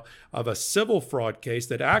barrel of a civil fraud case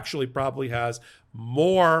that actually probably has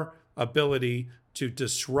more ability to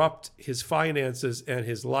disrupt his finances and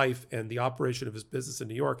his life and the operation of his business in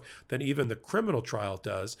New York than even the criminal trial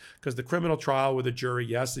does. Because the criminal trial with a jury,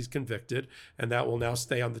 yes, he's convicted, and that will now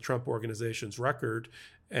stay on the Trump Organization's record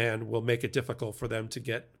and will make it difficult for them to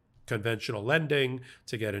get conventional lending,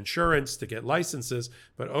 to get insurance, to get licenses.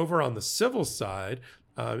 But over on the civil side,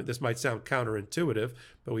 this might sound counterintuitive,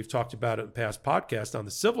 but we've talked about it in past podcasts. On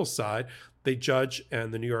the civil side, the judge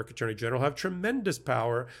and the New York Attorney General have tremendous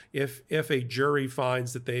power if a jury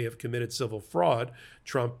finds that they have committed civil fraud,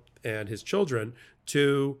 Trump and his children,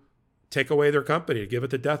 to take away their company, to give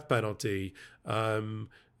it the death penalty,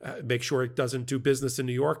 make sure it doesn't do business in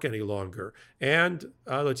New York any longer. And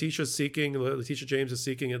Letitia James is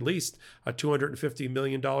seeking at least a $250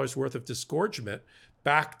 million worth of disgorgement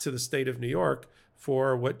back to the state of New York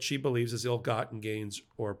for what she believes is ill-gotten gains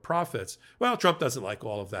or profits. Well, Trump doesn't like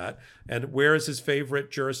all of that. And where is his favorite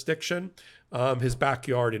jurisdiction? His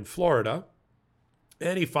backyard in Florida.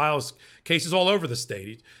 And he files cases all over the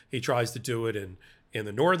state. He tries to do it in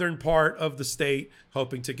the northern part of the state,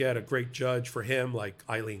 hoping to get a great judge for him like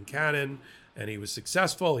Eileen Cannon, and he was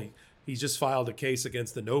successful. He just filed a case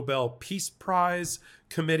against the Nobel Peace Prize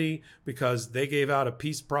Committee because they gave out a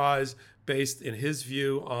peace prize based, in his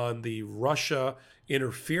view, on the Russia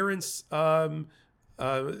interference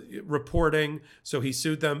reporting. So he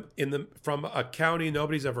sued them from a county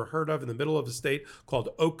nobody's ever heard of in the middle of the state called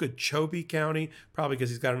Okeechobee County, probably because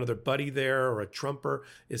he's got another buddy there or a Trumper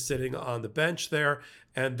is sitting on the bench there.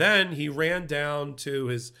 And then he ran down to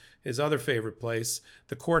his other favorite place,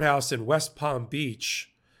 the courthouse in West Palm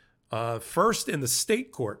Beach, first in the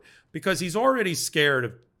state court, because he's already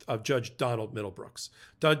scared of Judge Donald Middlebrooks.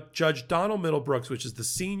 Judge Donald Middlebrooks, which is the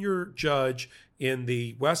senior judge in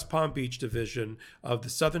the West Palm Beach division of the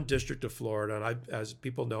Southern District of Florida. And as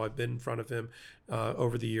people know, I've been in front of him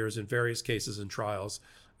over the years in various cases and trials.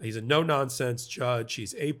 He's a no-nonsense judge.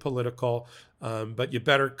 He's apolitical, but you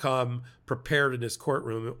better come prepared in his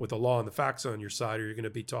courtroom with the law and the facts on your side or you're going to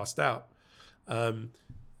be tossed out.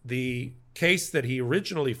 The case that he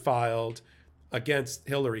originally filed against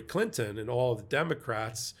Hillary Clinton and all of the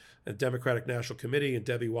Democrats and Democratic National Committee and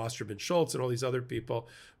Debbie Wasserman Schultz and all these other people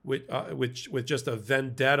with just a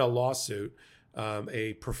vendetta lawsuit,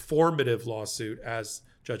 a performative lawsuit, as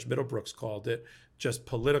Judge Middlebrooks called it, just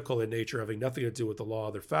political in nature, having nothing to do with the law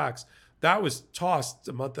or the facts. That was tossed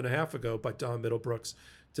a month and a half ago by Don Middlebrooks,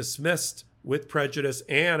 dismissed with prejudice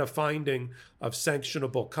and a finding of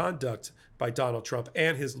sanctionable conduct by Donald Trump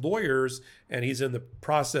and his lawyers, and he's in the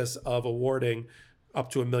process of awarding up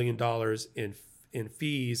to $1 million in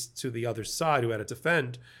fees to the other side who had to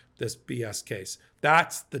defend this BS case.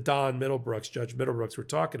 That's the Don Middlebrooks, Judge Middlebrooks we're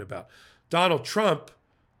talking about. Donald Trump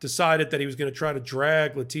decided that he was going to try to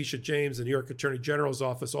drag Letitia James, the New York Attorney General's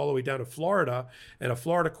office, all the way down to Florida and a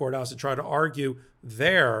Florida courthouse and try to argue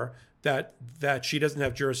there that she doesn't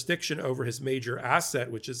have jurisdiction over his major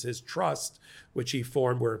asset, which is his trust, which he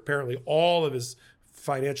formed, where apparently all of his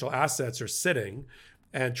financial assets are sitting,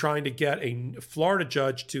 and trying to get a Florida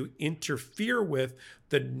judge to interfere with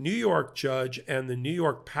the New York judge and the New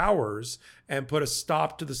York powers and put a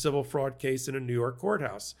stop to the civil fraud case in a New York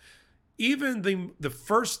courthouse. Even the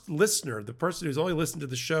first listener, the person who's only listened to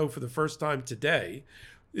the show for the first time today,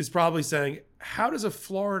 is probably saying, how does a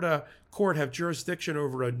Florida court have jurisdiction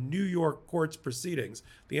over a New York court's proceedings?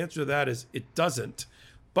 The answer to that is it doesn't.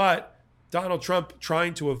 But Donald Trump,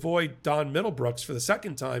 trying to avoid Don Middlebrooks for the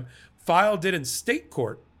second time, filed it in state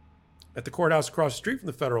court at the courthouse across the street from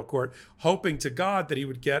the federal court, hoping to God that he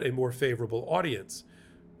would get a more favorable audience.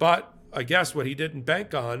 But I guess what he didn't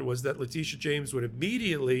bank on was that Letitia James would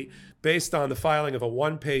immediately, based on the filing of a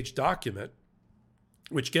one-page document,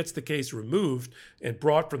 which gets the case removed and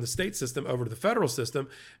brought from the state system over to the federal system,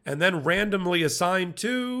 and then randomly assigned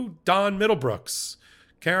to Don Middlebrooks.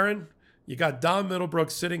 Karen, you got Don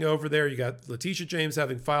Middlebrooks sitting over there. You got Letitia James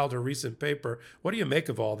having filed her recent paper. What do you make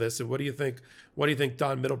of all this? And what do you think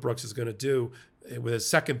Don Middlebrooks is going to do with his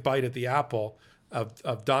second bite at the apple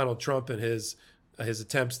of Donald Trump and his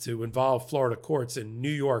attempts to involve Florida courts in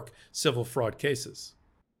New York civil fraud cases?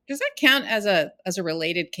 Does that count as a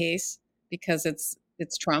related case because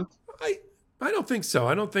it's Trump? I don't think so.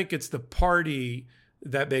 I don't think it's the party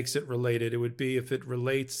that makes it related. It would be if it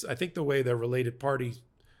relates. I think the way the related party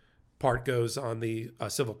part goes on the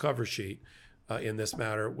civil cover sheet in this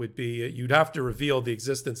matter would be you'd have to reveal the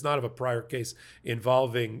existence not of a prior case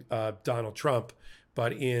involving Donald Trump,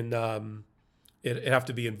 but it'd have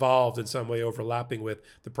to be involved in some way overlapping with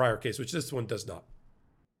the prior case, which this one does not.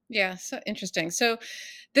 Yeah, so interesting. So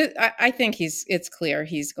I think it's clear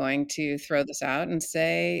he's going to throw this out and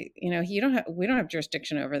say, we don't have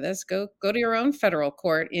jurisdiction over this. Go to your own federal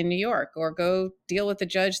court in New York, or go deal with the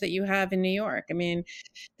judge that you have in New York. I mean,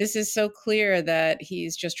 this is so clear that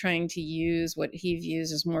he's just trying to use what he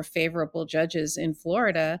views as more favorable judges in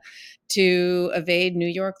Florida to evade New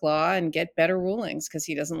York law and get better rulings because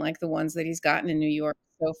he doesn't like the ones that he's gotten in New York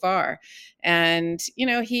so far. And,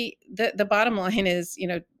 the bottom line is,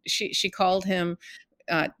 she called him,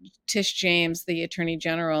 Tish James, the Attorney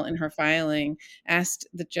General, in her filing, asked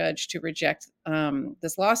the judge to reject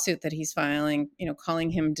this lawsuit that he's filing, calling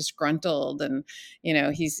him disgruntled, and,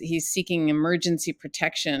 he's seeking emergency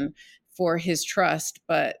protection for his trust.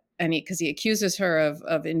 But because he accuses her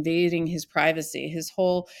of invading his privacy. His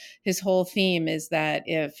whole theme is that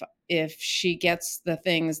if she gets the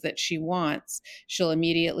things that she wants, she'll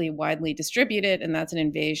immediately widely distribute it, and that's an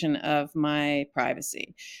invasion of my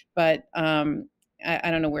privacy. But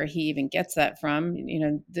I don't know where he even gets that from.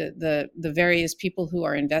 The various people who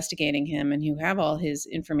are investigating him and who have all his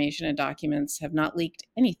information and documents have not leaked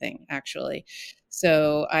anything, actually.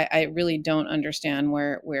 So I really don't understand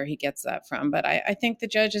where he gets that from. But I think the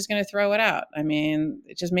judge is going to throw it out. I mean,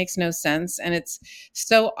 it just makes no sense. And it's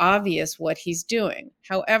so obvious what he's doing.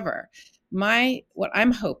 However, what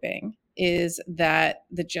I'm hoping is that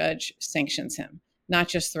the judge sanctions him, not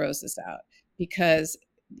just throws this out, because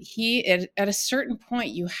at a certain point,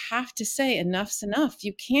 you have to say enough's enough.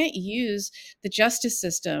 You can't use the justice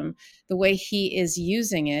system the way he is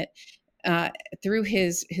using it through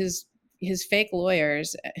his fake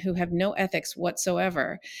lawyers who have no ethics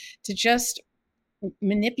whatsoever to just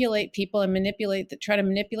manipulate people and try to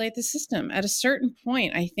manipulate the system. At a certain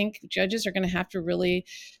point, I think judges are going to have to really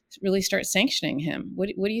start sanctioning him. What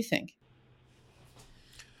do you think?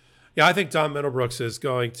 Yeah, I think Don Middlebrooks is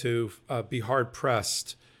going to be hard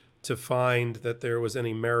pressed to find that there was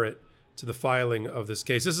any merit to the filing of this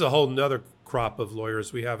case. This is a whole nother crop of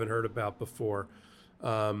lawyers we haven't heard about before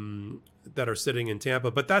that are sitting in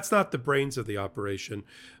Tampa, but that's not the brains of the operation.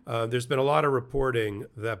 There's been a lot of reporting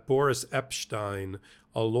that Boris Epshteyn,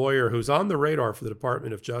 a lawyer who's on the radar for the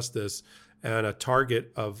Department of Justice and a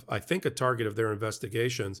target of their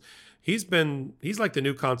investigations, he's like the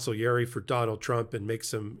new consigliere for Donald Trump and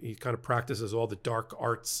he kind of practices all the dark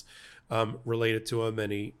arts related to him,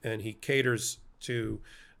 and he caters to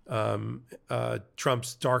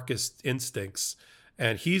Trump's darkest instincts.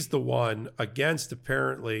 And he's the one against,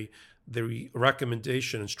 apparently, the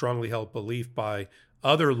recommendation and strongly held belief by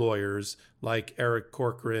other lawyers like Eric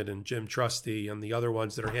Corcoran and Jim Trusty and the other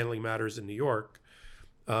ones that are handling matters in New York,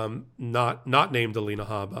 not named Alina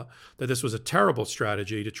Habba, that this was a terrible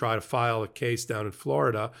strategy to try to file a case down in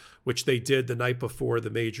Florida, which they did the night before the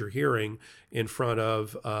major hearing in front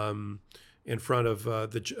of the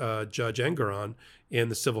Judge Engoron in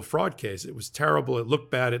the civil fraud case. It was terrible. It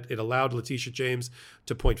looked bad. It allowed Letitia James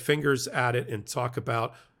to point fingers at it and talk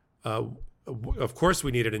about, of course,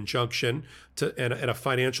 we need an injunction and a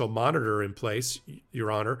financial monitor in place, Your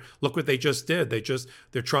Honor. Look what they just did.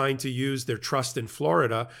 They're trying to use their trust in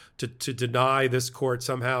Florida to deny this court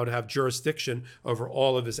somehow to have jurisdiction over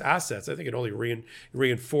all of his assets. I think it only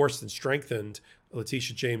reinforced and strengthened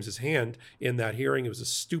Letitia James's hand in that hearing. It was a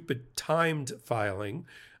stupid timed filing.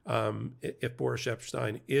 If Boris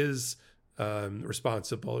Epshteyn is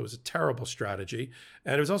responsible, it was a terrible strategy.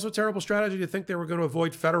 And it was also a terrible strategy to think they were going to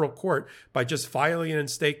avoid federal court by just filing it in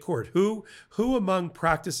state court. Who among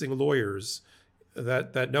practicing lawyers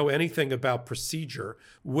that know anything about procedure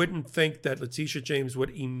wouldn't think that Letitia James would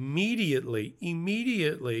immediately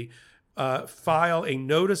file a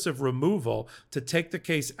notice of removal to take the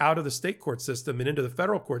case out of the state court system and into the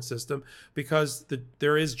federal court system, because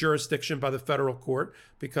there is jurisdiction by the federal court,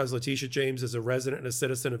 because Letitia James is a resident and a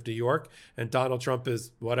citizen of New York and Donald Trump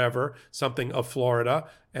is something of Florida,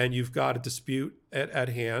 and you've got a dispute at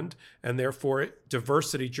hand, and therefore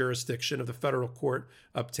diversity jurisdiction of the federal court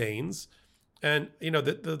obtains. And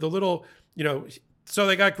the little so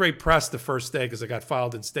they got great press the first day because it got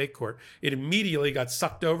filed in state court. It immediately got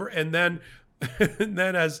sucked over, and then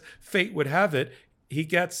as fate would have it,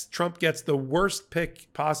 Trump gets the worst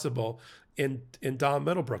pick possible in Don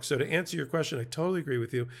Middlebrooks. So to answer your question, I totally agree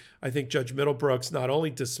with you. I think Judge Middlebrooks not only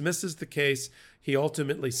dismisses the case, he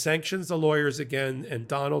ultimately sanctions the lawyers again and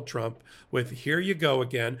Donald Trump with "here you go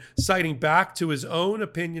again," citing back to his own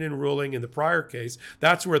opinion and ruling in the prior case.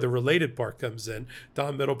 That's where the related part comes in.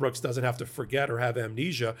 Don Middlebrooks doesn't have to forget or have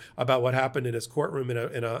amnesia about what happened in his courtroom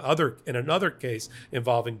in another case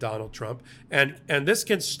involving Donald Trump. And this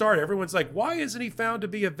can start. Everyone's like, why isn't he found to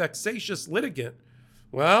be a vexatious litigant?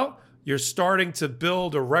 Well, you're starting to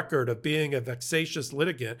build a record of being a vexatious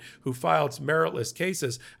litigant who files meritless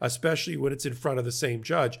cases, especially when it's in front of the same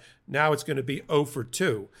judge. Now it's going to be 0 for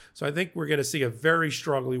 2. So I think we're going to see a very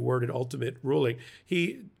strongly worded ultimate ruling.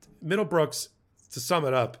 Middlebrooks, to sum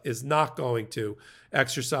it up, is not going to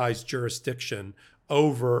exercise jurisdiction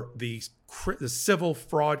over the civil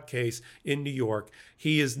fraud case in New York.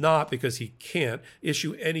 He is not, because he can't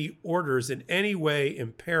issue any orders in any way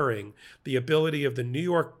impairing the ability of the New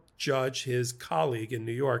York judge, his colleague in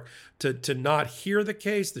New York, to not hear the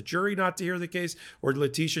case, the jury not to hear the case, or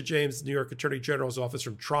Letitia James, New York Attorney General's office,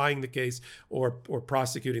 from trying the case or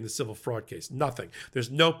prosecuting the civil fraud case. Nothing.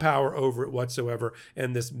 There's no power over it whatsoever.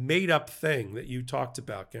 And this made up thing that you talked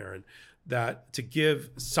about, Karen, that to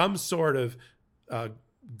give some sort of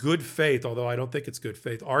good faith, although I don't think it's good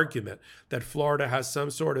faith, argument that Florida has some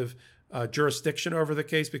sort of jurisdiction over the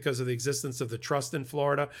case because of the existence of the trust in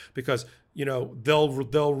Florida, because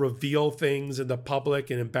they'll reveal things in the public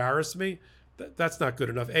and embarrass me. That's not good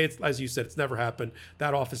enough. A, as you said, it's never happened.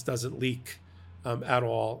 That office doesn't leak at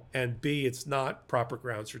all, and B, it's not proper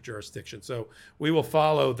grounds for jurisdiction. So we will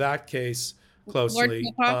follow that case closely.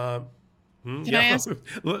 Can I ask?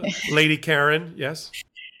 Lady Karen, yes?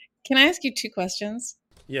 Can I ask you two questions?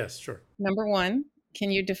 Yes, sure. Number one, can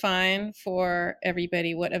you define for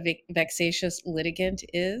everybody what a vexatious litigant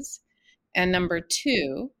is? And number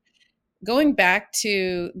two, going back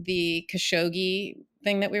to the Khashoggi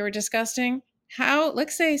thing that we were discussing,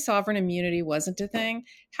 let's say sovereign immunity wasn't a thing,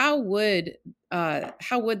 how would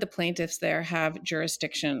the plaintiffs there have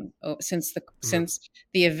jurisdiction since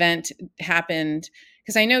the event happened?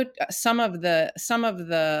 Because I know some of the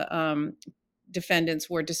defendants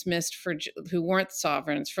were dismissed who weren't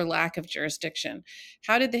sovereigns for lack of jurisdiction.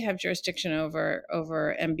 How did they have jurisdiction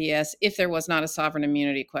over MBS if there was not a sovereign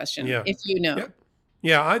immunity question? Yeah. If you know.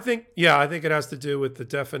 Yeah, I think it has to do with the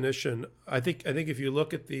definition. I think if you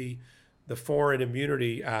look at the Foreign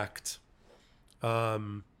Immunity Act,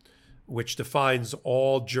 which defines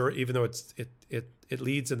all even though it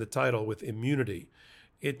leads in the title with immunity,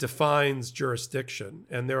 it defines jurisdiction,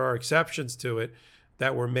 and there are exceptions to it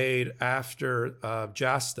that were made after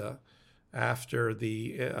JASTA, after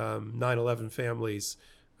the 9/11 families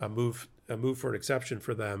moved for an exception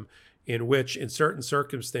for them, in which, in certain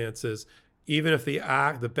circumstances, even if the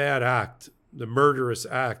bad act, the murderous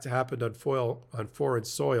act, happened on foreign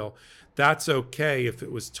soil, that's okay if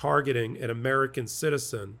it was targeting an American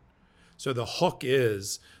citizen. So the hook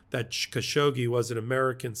is that Khashoggi was an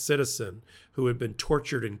American citizen who had been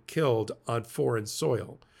tortured and killed on foreign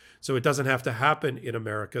soil. So it doesn't have to happen in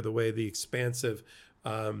America the way the expansive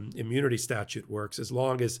immunity statute works, as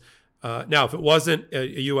long as, now, if it wasn't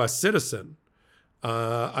a U.S. citizen,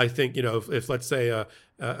 I think, if let's say a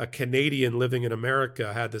Canadian living in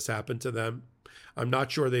America had this happen to them, I'm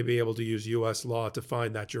not sure they'd be able to use U.S. law to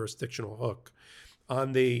find that jurisdictional hook.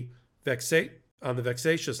 On the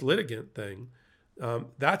vexatious litigant thing,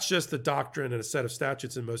 that's just the doctrine and a set of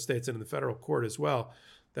statutes in most states and in the federal court as well,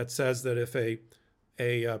 that says that if a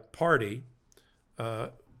party,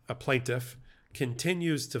 a plaintiff,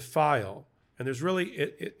 continues to file, and there's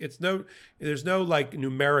really there's no like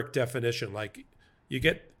numeric definition, like you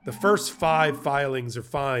get the first 5 filings are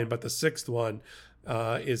fine, but the 6th one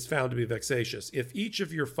is found to be vexatious. If each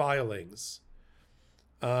of your filings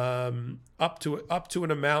up to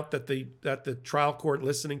an amount that the trial court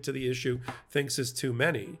listening to the issue thinks is too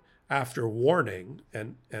many, after warning,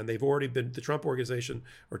 and they've already been, the Trump organization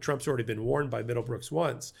or Trump's already been warned by Middlebrooks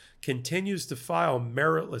once, continues to file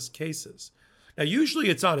meritless cases. Now, usually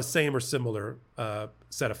it's on a same or similar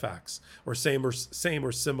set of facts, or same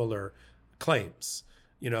or similar claims.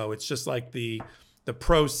 It's just like the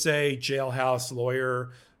pro se jailhouse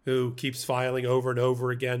lawyer who keeps filing over and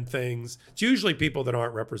over again things. It's usually people that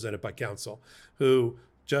aren't represented by counsel who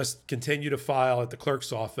just continue to file at the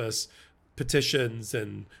clerk's office petitions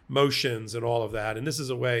and motions and all of that. And this is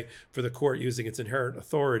a way for the court, using its inherent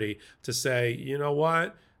authority, to say, you know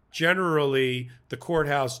what? Generally, the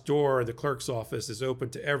courthouse door, the clerk's office, is open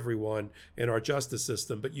to everyone in our justice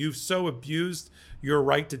system, but you've so abused your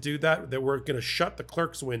right to do that we're going to shut the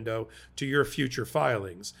clerk's window to your future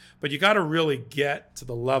filings. But you got to really get to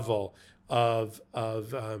the level of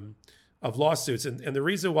lawsuits. And the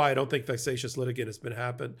reason why I don't think vexatious litigant has been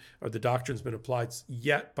happened, or the doctrine's been applied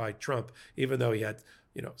yet by Trump, even though he had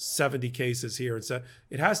 70 cases here, and so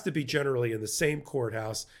it has to be generally in the same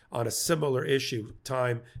courthouse on a similar issue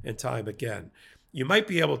time and time again. You might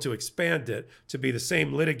be able to expand it to be the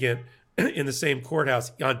same litigant in the same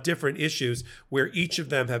courthouse on different issues where each of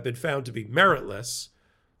them have been found to be meritless,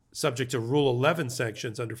 subject to Rule 11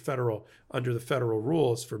 sanctions under the federal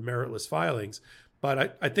rules for meritless filings.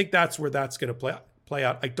 But I think that's where that's going to play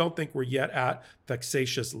out. I don't think we're yet at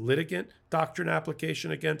vexatious litigant doctrine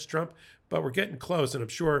application against Trump, but we're getting close. And I'm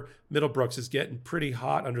sure Middlebrooks is getting pretty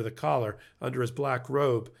hot under the collar, under his black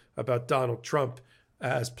robe, about Donald Trump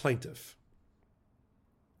as plaintiff.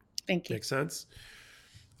 Thank you. Make sense?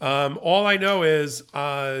 All I know is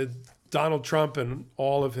Donald Trump and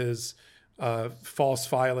all of his false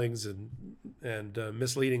filings and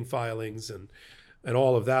misleading filings and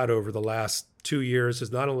all of that over the last 2 years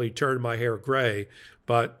has not only turned my hair gray,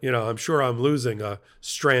 but I'm sure I'm losing a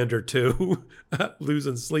strand or two,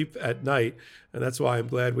 losing sleep at night, and that's why I'm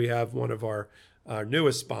glad we have one of our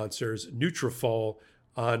newest sponsors, Nutrafol,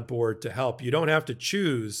 on board to help. You don't have to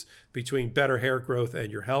choose between better hair growth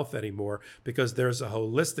and your health anymore, because there's a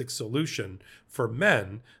holistic solution for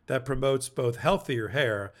men that promotes both healthier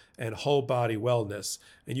hair and whole body wellness.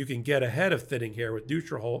 And you can get ahead of thinning hair with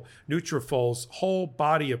Nutrafol's whole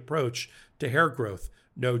body approach to hair growth.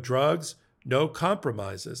 No drugs, no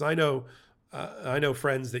compromises. I know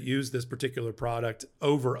friends that use this particular product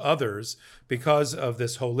over others because of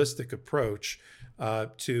this holistic approach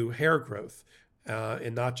to hair growth.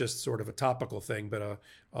 And not just sort of a topical thing, but a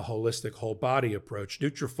holistic whole body approach.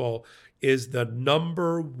 Nutrafol is the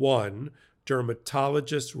 #1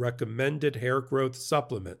 dermatologist recommended hair growth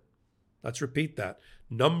supplement. Let's repeat that.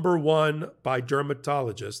 #1 by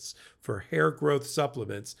dermatologists for hair growth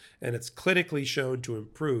supplements, and it's clinically shown to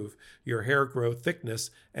improve your hair growth thickness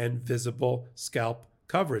and visible scalp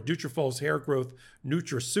coverage. Nutrafol's hair growth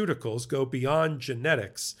nutraceuticals go beyond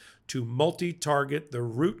genetics to multi-target the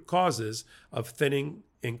root causes of thinning,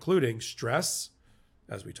 including stress,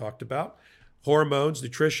 as we talked about, hormones,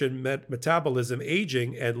 nutrition, metabolism,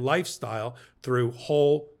 aging, and lifestyle through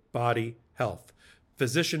whole body health.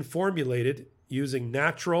 Physician formulated using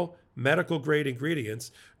natural medical-grade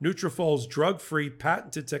ingredients, Nutrafol's drug-free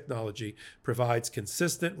patented technology provides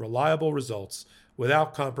consistent, reliable results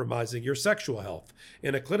without compromising your sexual health.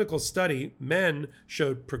 In a clinical study, men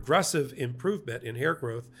showed progressive improvement in hair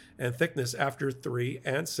growth and thickness after 3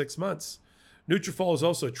 and 6 months. Nutrafol is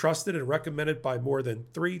also trusted and recommended by more than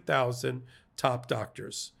 3,000 top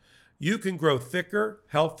doctors. You can grow thicker,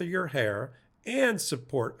 healthier hair and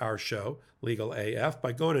support our show, Legal AF,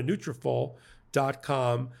 by going to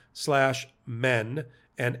Nutrafol.com/men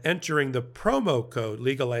and entering the promo code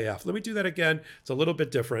Legal AF. Let me do that again. It's a little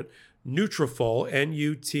bit different. Nutrafol,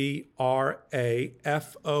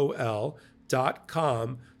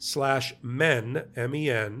 Nutrafol.com/men,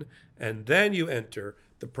 MEN, and then you enter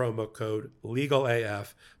the promo code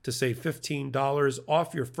LEGALAF to save $15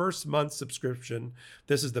 off your first month subscription.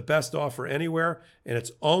 This is the best offer anywhere, and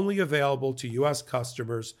it's only available to U.S.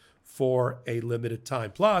 customers for a limited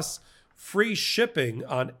time. Plus, free shipping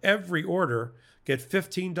on every order. Get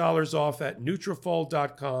 $15 off at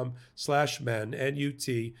Nutrafol.com/men,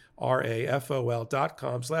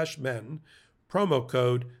 Nutrafol.com/men, promo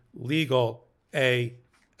code LEGALAF.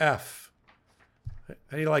 How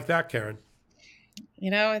do you like that, Karen?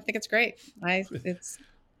 I think it's great. It's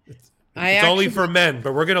only for men,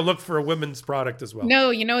 but we're going to look for a women's product as well.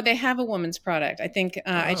 No, they have a women's product. I think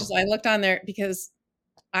I looked on there because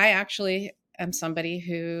I actually am somebody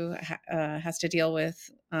who has to deal with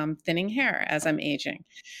thinning hair as I'm aging.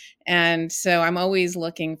 And so I'm always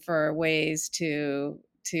looking for ways to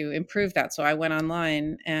improve that. So I went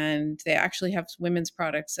online and they actually have women's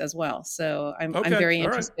products as well. So I'm very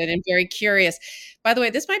interested and very curious. By the way,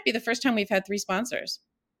 this might be the first time we've had 3 sponsors.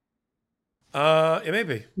 It may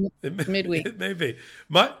be. Midweek. It may be.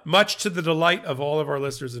 Much to the delight of all of our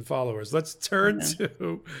listeners and followers. Let's turn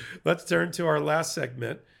to our last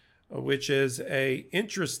segment, which is a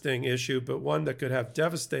interesting issue, but one that could have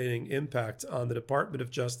devastating impact on the Department of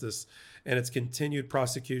Justice and its continued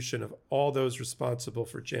prosecution of all those responsible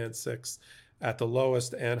for Jan 6 at the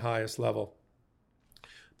lowest and highest level.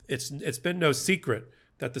 It's been no secret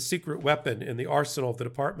that the secret weapon in the arsenal of the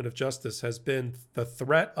Department of Justice has been the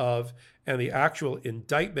threat of and the actual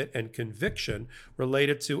indictment and conviction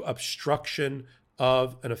related to obstruction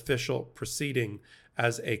of an official proceeding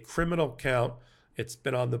as a criminal count. It's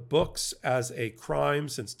been on the books as a crime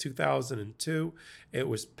since 2002. It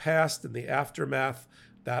was passed in the aftermath,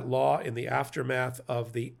 that law in the aftermath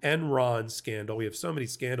of the Enron scandal. We have so many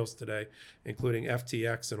scandals today, including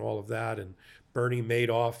FTX and all of that, and Bernie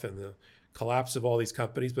Madoff and the collapse of all these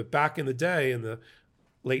companies. But back in the day, in the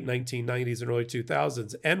late 1990s and early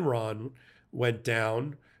 2000s, Enron went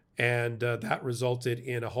down, and that resulted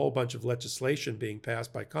in a whole bunch of legislation being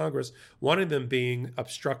passed by Congress, one of them being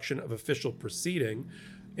obstruction of official proceeding.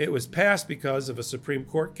 It was passed because of a Supreme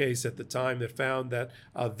Court case at the time that found that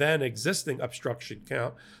a then existing obstruction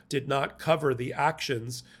count did not cover the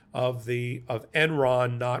actions of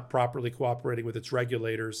Enron not properly cooperating with its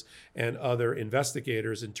regulators and other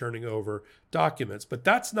investigators in turning over documents. But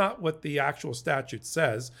that's not what the actual statute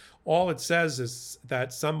says. All it says is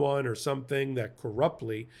that someone or something that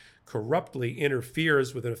corruptly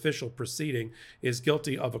interferes with an official proceeding is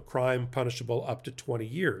guilty of a crime punishable up to 20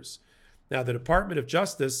 years. Now, the Department of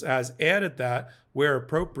Justice has added that, where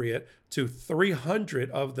appropriate, to 300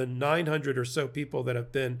 of the 900 or so people that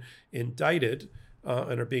have been indicted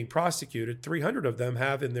and are being prosecuted. 300 of them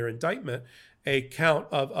have in their indictment a count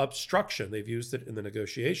of obstruction. They've used it in the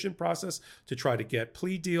negotiation process to try to get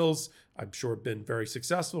plea deals. I'm sure been very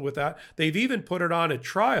successful with that. They've even put it on a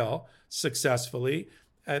trial successfully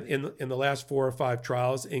in the last 4 or 5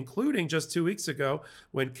 trials, including just 2 weeks ago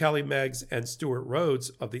when Kelly Meggs and Stuart Rhodes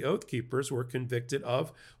of the Oath Keepers were convicted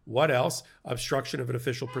of what else? Obstruction of an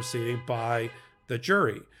official proceeding by the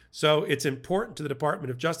jury. So it's important to the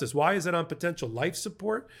Department of Justice. Why is it on potential life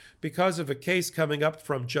support? Because of a case coming up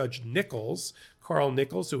from Judge Nichols, Carl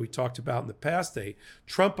Nichols, who we talked about in the past, a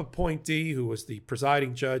Trump appointee who was the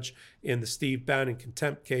presiding judge in the Steve Bannon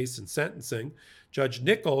contempt case and sentencing. Judge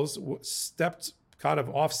Nichols stepped kind of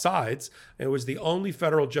off sides. It was the only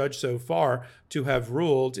federal judge so far to have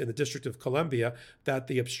ruled in the District of Columbia that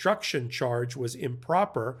the obstruction charge was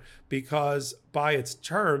improper because by its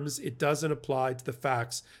terms, it doesn't apply to the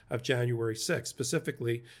facts of January 6th.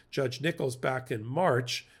 Specifically, Judge Nichols back in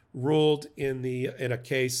March ruled in a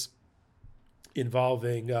case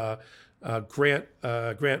involving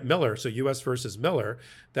Grant Miller, so U.S. versus Miller,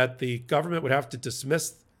 that the government would have to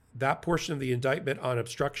dismiss that portion of the indictment on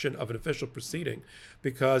obstruction of an official proceeding,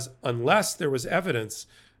 because unless there was evidence,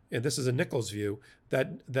 and this is a Nichols view,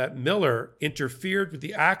 that Miller interfered with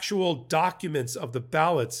the actual documents of the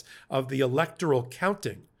ballots of the electoral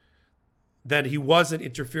counting, then he wasn't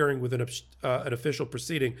interfering with an official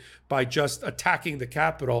proceeding by just attacking the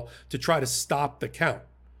Capitol to try to stop the count.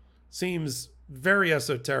 Seems very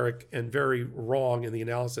esoteric and very wrong in the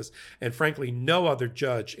analysis. And frankly, no other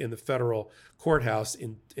judge in the federal courthouse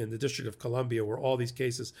in the District of Columbia, where all these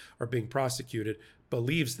cases are being prosecuted,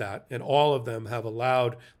 believes that. And all of them have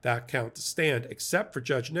allowed that count to stand, except for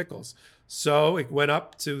Judge Nichols. So it went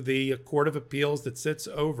up to the Court of Appeals that sits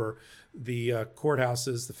over the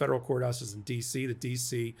courthouses, the federal courthouses in D.C., the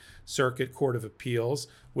D.C. Circuit Court of Appeals,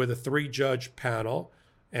 with a 3-judge panel.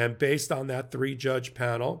 And based on that 3-judge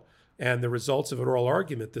panel, and the results of an oral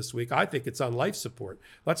argument this week, I think it's on life support.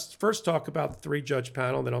 Let's first talk about the 3-judge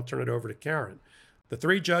panel, and then I'll turn it over to Karen. The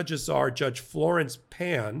 3 judges are Judge Florence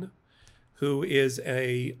Pan, who is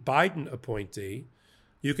a Biden appointee.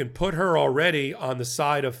 You can put her already on the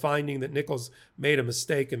side of finding that Nichols made a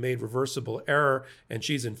mistake and made reversible error, and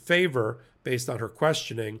she's in favor, based on her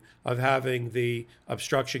questioning, of having the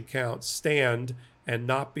obstruction count stand and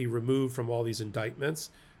not be removed from all these indictments.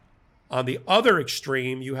 On the other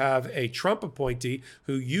extreme, you have a Trump appointee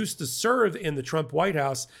who used to serve in the Trump White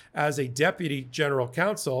House as a deputy general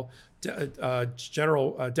counsel,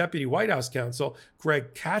 deputy White House counsel,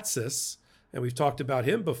 Greg Katsas, and we've talked about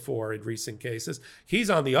him before in recent cases. He's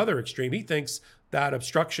on the other extreme. He thinks that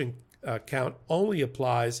obstruction count only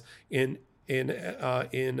applies in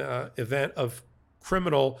event of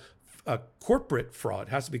criminal corporate fraud.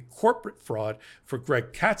 It has to be corporate fraud for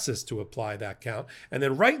Greg Katsas to apply that count. And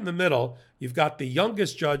then right in the middle, you've got the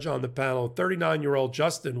youngest judge on the panel, 39-year-old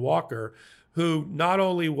Justin Walker, who not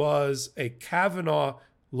only was a Kavanaugh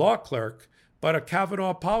law clerk, but a Kavanaugh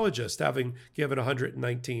apologist, having given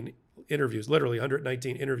 119 interviews, literally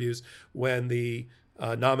 119 interviews, when the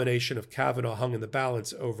nomination of Kavanaugh hung in the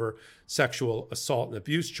balance over sexual assault and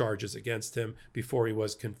abuse charges against him before he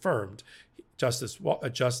was confirmed.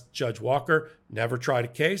 Judge Walker never tried a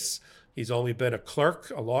case. He's only been a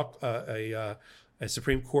clerk, a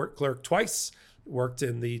Supreme Court clerk twice, worked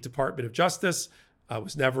in the Department of Justice,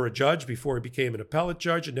 was never a judge before he became an appellate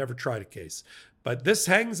judge, and never tried a case. But this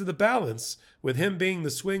hangs in the balance with him being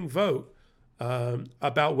the swing vote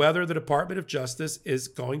about whether the Department of Justice is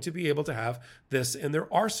going to be able to have this in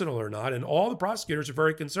their arsenal or not. And all the prosecutors are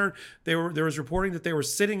very concerned. There was reporting that they were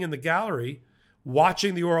sitting in the gallery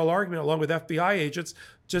watching the oral argument along with FBI agents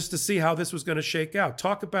just to see how this was going to shake out.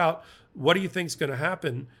 Talk about what do you think is going to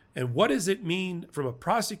happen, and what does it mean from a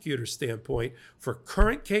prosecutor's standpoint for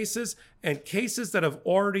current cases and cases that have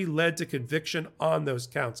already led to conviction on those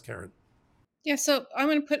counts, Karen? Yeah, so I'm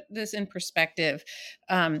going to put this in perspective.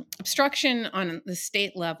 Obstruction on the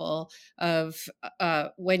state level of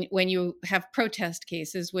when you have protest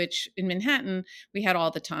cases, which in Manhattan we had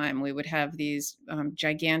all the time. We would have these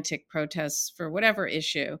gigantic protests for whatever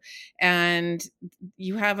issue, and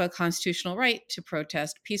you have a constitutional right to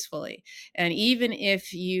protest peacefully. And even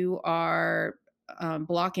if you are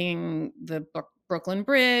blocking the Brooklyn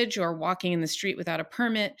Bridge or walking in the street without a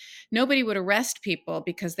permit, nobody would arrest people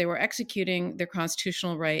because they were executing their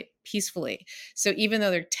constitutional right peacefully. So even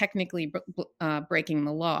though they're technically breaking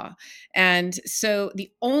the law. And so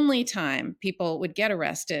the only time people would get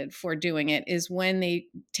arrested for doing it is when they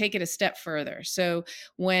take it a step further. So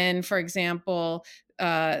when, for example,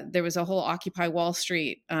 there was a whole Occupy Wall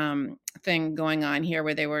Street thing going on here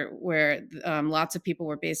where lots of people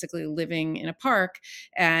were basically living in a park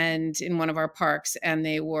and in one of our parks, and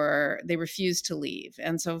they refused to leave.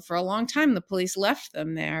 And so for a long time, the police left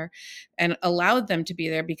them there and allowed them to be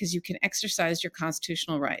there because you can exercise your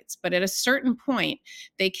constitutional rights. But at a certain point,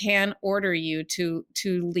 they can order you to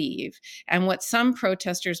leave. And what some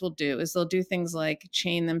protesters will do is they'll do things like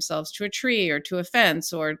chain themselves to a tree or to a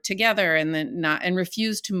fence or together and then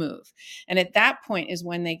refuse to move. And at that point is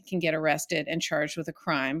when they can get arrested and charged with a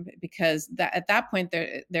crime, because at that point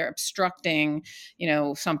they're obstructing,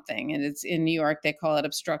 something. And it's in New York, they call it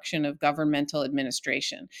obstruction of governmental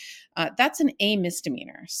administration. That's an A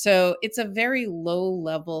misdemeanor. So it's a very low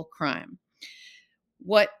level crime.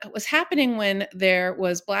 What was happening when there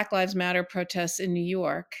was Black Lives Matter protests in New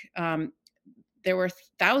York, there were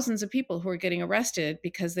thousands of people who were getting arrested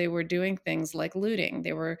because they were doing things like looting.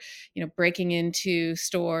 They were, breaking into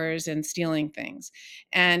stores and stealing things.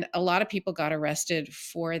 And a lot of people got arrested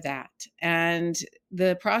for that. And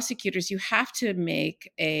the prosecutors, you have to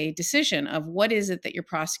make a decision of what is it that you're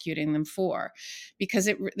prosecuting them for, because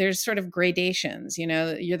there's sort of gradations.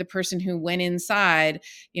 You're the person who went inside,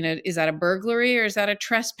 is that a burglary or is that a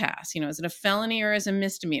trespass? Is it a felony or is it a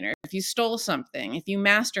misdemeanor? If you stole something, if you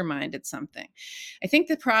masterminded something. I think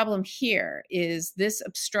the problem here is this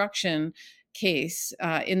obstruction case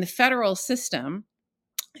in the federal system.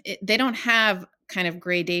 They don't have kind of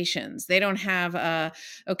gradations. They don't have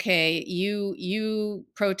okay, you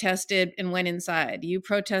protested and went inside. You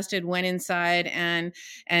protested, went inside, and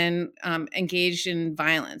engaged in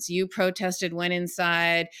violence. You protested, went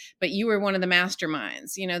inside, but you were one of the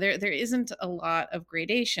masterminds. There isn't a lot of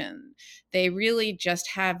gradation. They really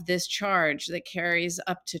just have this charge that carries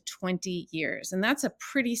up to 20 years, and that's a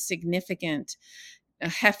pretty significant,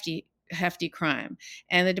 hefty crime.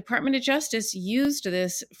 And the Department of Justice used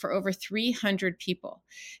this for over 300 people.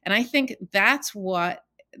 And I think that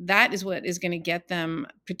is what is going to get them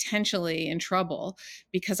potentially in trouble,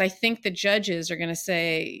 because I think the judges are going to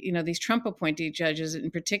say, these Trump appointee judges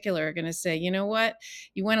in particular are going to say, you know what,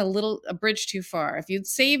 you went a bridge too far. If you'd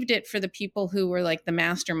saved it for the people who were like the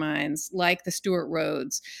masterminds, like the Stewart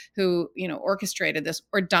Rhodes, who, orchestrated this,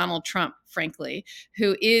 or Donald Trump, frankly,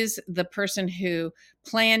 who is the person who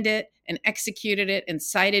planned it and executed it and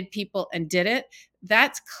cited people and did it,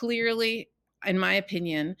 that's clearly, in my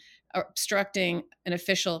opinion, obstructing an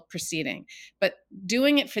official proceeding. But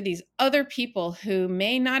doing it for these other people who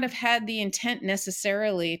may not have had the intent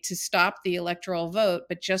necessarily to stop the electoral vote,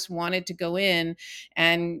 but just wanted to go in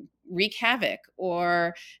and wreak havoc,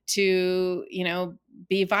 or to,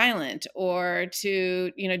 be violent, or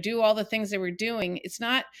to, do all the things they were doing. It's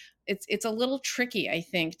a little tricky, I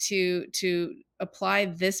think, to apply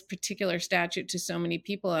this particular statute to so many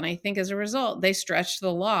people. And I think as a result, they stretched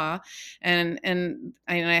the law. And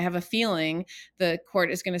I have a feeling the court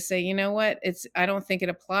is going to say, you know what, I don't think it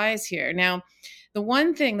applies here. Now, the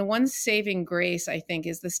one saving grace, I think,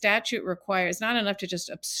 is the statute requires not enough to just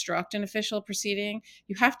obstruct an official proceeding.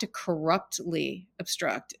 You have to corruptly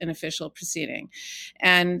obstruct an official proceeding.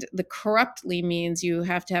 And the corruptly means you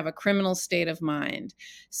have to have a criminal state of mind.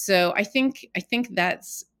 So I think that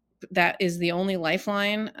is the only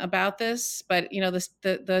lifeline about this. But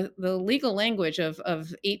the legal language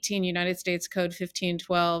of 18 United States Code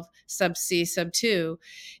 1512 sub C sub 2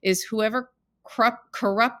 is whoever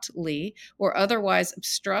corruptly or otherwise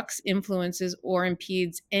obstructs, influences, or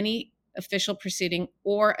impedes any official proceeding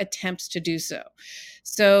or attempts to do so.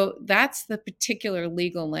 So that's the particular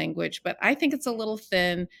legal language. But I think it's a little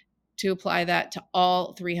thin to apply that to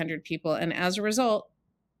all 300 people. And as a result,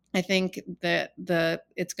 I think that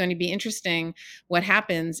it's going to be interesting what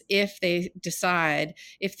happens if the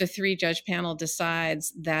 3-judge panel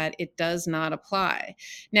decides that it does not apply.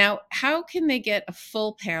 Now, how can they get a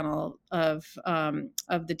full panel of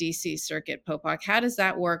the DC Circuit, Popok? How does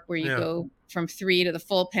that work, where you go from 3 to the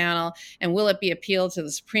full panel, and will it be appealed to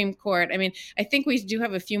the Supreme Court? I mean, I think we do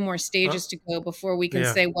have a few more stages to go before we can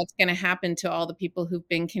say what's going to happen to all the people who've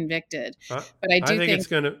been convicted. But I think it's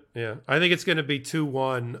going to, I think it's going to be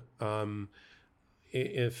 2-1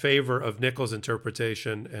 in favor of Nichols'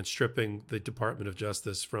 interpretation and stripping the Department of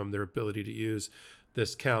Justice from their ability to use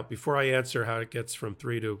this count. Before I answer how it gets from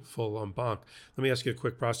 3 to full en banc, let me ask you a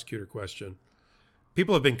quick prosecutor question.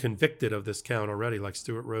 People have been convicted of this count already, like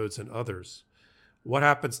Stewart Rhodes and others. What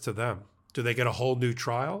happens to them? Do they get a whole new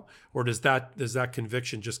trial, or does that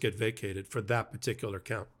conviction just get vacated for that particular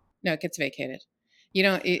count? No, it gets vacated.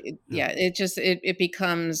 It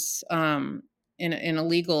becomes in a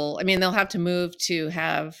legal. I mean, they'll have to move to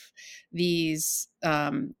have these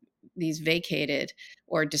these vacated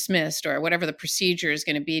or dismissed, or whatever the procedure is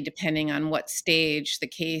going to be, depending on what stage the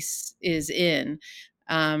case is in.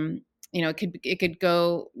 It could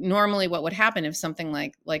go normally. What would happen if something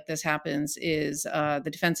like this happens is the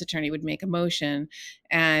defense attorney would make a motion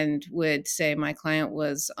and would say, my client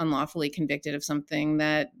was unlawfully convicted of something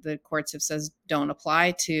that the courts have says don't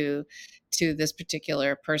apply to this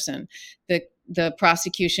particular person. The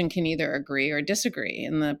prosecution can either agree or disagree,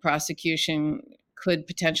 and the prosecution could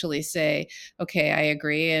potentially say, okay, I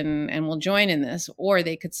agree, and we'll join in this. Or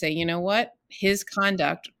they could say, you know what, his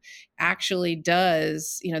conduct actually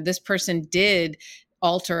does, this person did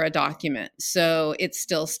alter a document, so it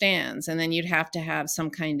still stands. And then you'd have to have some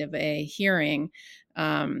kind of a hearing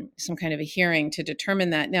to determine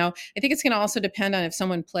that. Now, I think it's going to also depend on if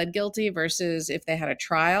someone pled guilty versus if they had a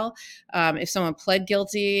trial. If someone pled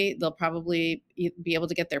guilty, they'll probably be able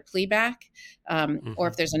to get their plea back. Or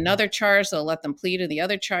if there's another charge, they'll let them plead to the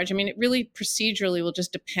other charge. I mean, it really procedurally will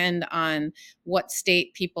just depend on what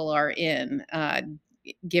state people are in,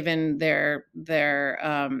 given the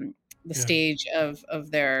stage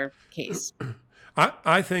of their case.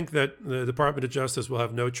 I think that the Department of Justice will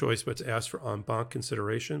have no choice but to ask for en banc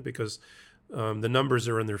consideration, because the numbers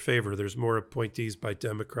are in their favor. There's more appointees by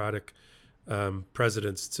Democratic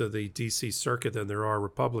presidents to the D.C. Circuit than there are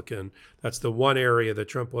Republican. That's the one area that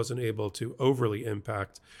Trump wasn't able to overly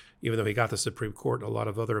impact, even though he got the Supreme Court and a lot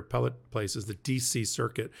of other appellate places. The D.C.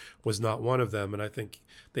 Circuit was not one of them, and I think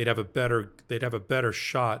they'd have a better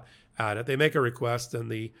shot at it. They make a request,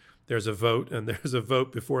 and there's a vote, and there's a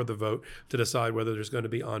vote before the vote to decide whether there's going to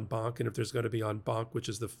be en banc. And if there's going to be en banc, which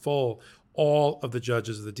is all of the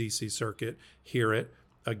judges of the D.C. Circuit hear it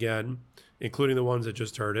again, including the ones that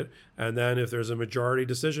just heard it. And then if there's a majority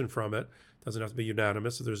decision from it, doesn't have to be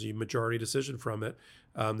unanimous. If there's a majority decision from it,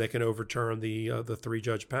 they can overturn the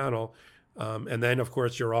 3-judge panel. And then, of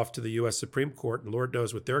course, you're off to the U.S. Supreme Court, and Lord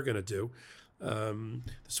knows what they're going to do. The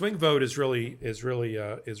swing vote is really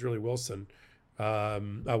Wilson.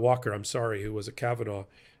 Walker, I'm sorry, who was a Kavanaugh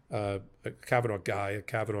guy, a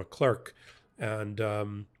Kavanaugh clerk.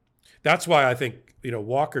 And that's why I think,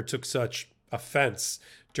 Walker took such offense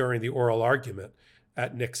during the oral argument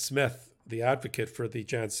at Nick Smith, the advocate for the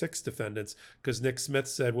Jan 6 defendants, because Nick Smith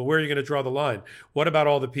said, well, where are you going to draw the line? What about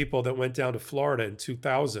all the people that went down to Florida in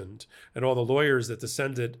 2000 and all the lawyers that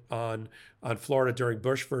descended on Florida during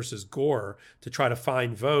Bush versus Gore to try to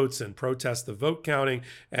find votes and protest the vote counting?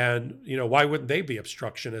 And, why wouldn't they be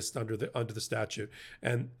obstructionists under the statute?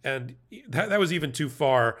 And that was even too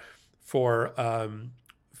far for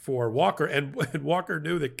Walker, and Walker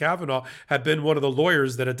knew that Kavanaugh had been one of the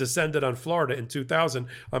lawyers that had descended on Florida in 2000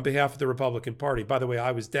 on behalf of the Republican Party. By the way,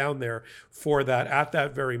 I was down there for that at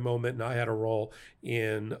that very moment, and I had a role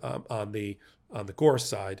in on the Gore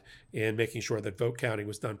side in making sure that vote counting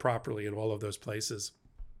was done properly in all of those places.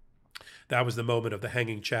 That was the moment of the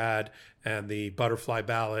hanging Chad and the butterfly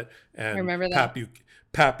ballot, and I remember that.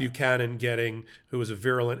 Pat Buchanan who was a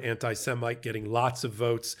virulent anti-Semite, getting lots of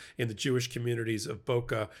votes in the Jewish communities of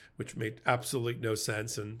Boca, which made absolutely no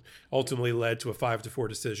sense and ultimately led to a 5-4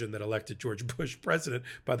 decision that elected George Bush president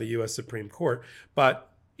by the U.S. Supreme Court.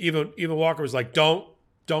 But even Walker was like, don't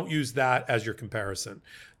use that as your comparison.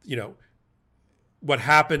 What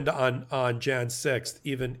happened on Jan 6th,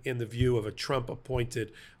 even in the view of a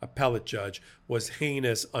Trump-appointed appellate judge, was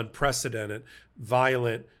heinous, unprecedented,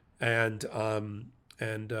 violent, and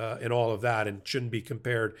all of that, and shouldn't be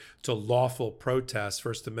compared to lawful protests,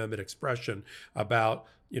 First Amendment expression about,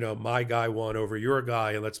 my guy won over your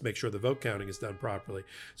guy, and let's make sure the vote counting is done properly.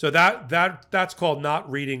 So that's called not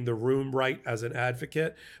reading the room right as an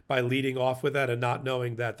advocate, by leading off with that and not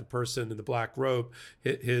knowing that the person in the black robe,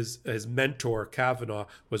 his mentor Kavanaugh,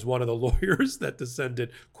 was one of the lawyers that descended,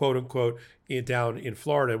 quote unquote, down in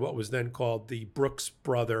Florida, what was then called the Brooks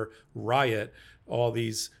Brother riot. All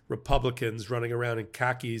these Republicans running around in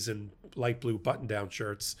khakis and light blue button-down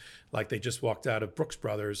shirts like they just walked out of Brooks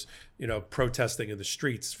Brothers, protesting in the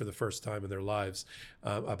streets for the first time in their lives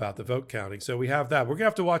about the vote counting. So we have that. We're going to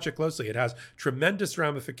have to watch it closely. It has tremendous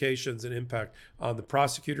ramifications and impact on the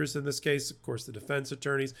prosecutors in this case, of course, the defense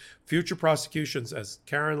attorneys, future prosecutions, as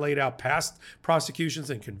Karen laid out, past prosecutions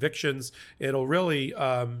and convictions. It'll really,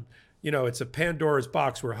 it's a Pandora's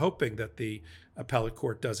box. We're hoping that the appellate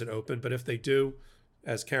court doesn't open, but if they do,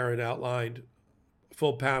 as Karen outlined,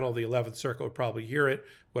 full panel, the 11th Circuit will probably hear it.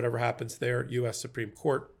 Whatever happens there, U.S. Supreme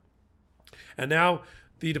Court. And now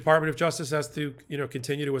the Department of Justice has to,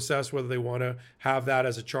 continue to assess whether they want to have that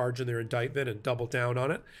as a charge in their indictment and double down on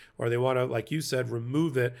it, or they want to, like you said,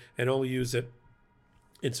 remove it and only use it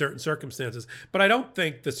in certain circumstances. But I don't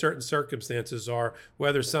think the certain circumstances are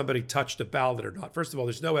whether somebody touched a ballot or not. First of all,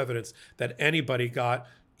 there's no evidence that anybody got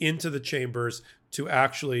into the chambers to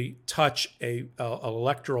actually touch an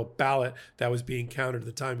electoral ballot that was being counted at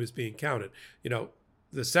the time it was being counted. You know,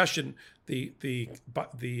 the session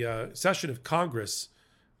of Congress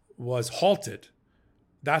was halted.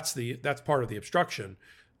 That's part of the obstruction,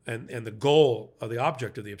 and the goal of the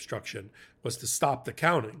object of the obstruction was to stop the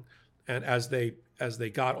counting. And as they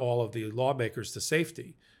got all of the lawmakers to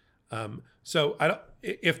safety. So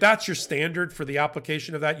if that's your standard for the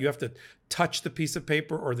application of that, you have to touch the piece of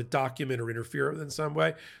paper or the document or interfere with it in some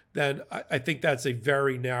way, then I think that's a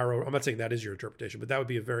very narrow, I'm not saying that is your interpretation, but that would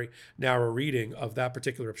be a very narrow reading of that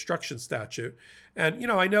particular obstruction statute. And,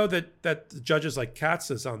 I know that judges like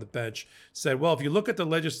Katsas on the bench said, well, if you look at the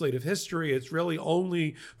legislative history, it's really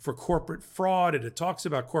only for corporate fraud, and it talks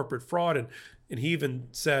about corporate fraud. And he even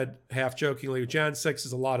said, half jokingly, Jan 6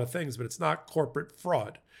 is a lot of things, but it's not corporate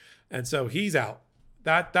fraud. And so he's out.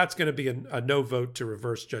 That's going to be a no vote to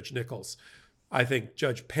reverse Judge Nichols. I think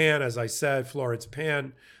Judge Pan, as I said, Florence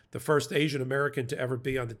Pan, the first Asian American to ever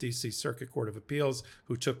be on the D.C. Circuit Court of Appeals,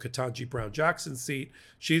 who took Ketanji Brown Jackson's seat,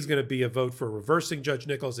 she's going to be a vote for reversing Judge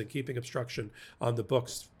Nichols and keeping obstruction on the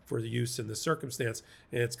books for the use in this circumstance.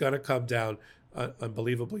 And it's going to come down,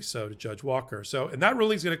 unbelievably so, to Judge Walker. And that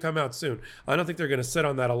ruling's going to come out soon. I don't think they're going to sit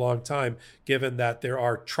on that a long time, given that there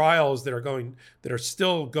are trials that are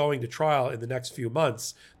still going to trial in the next few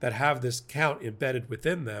months that have this count embedded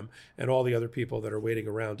within them, and all the other people that are waiting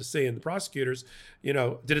around to see. And the prosecutors,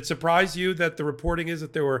 did it surprise you that the reporting is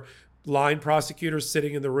that there were line prosecutors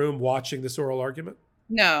sitting in the room watching this oral argument?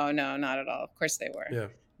 No, not at all. Of course they were. Yeah.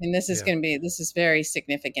 I mean, this is very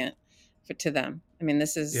significant to them. I mean,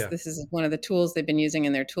 this is one of the tools they've been using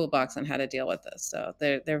in their toolbox on how to deal with this. So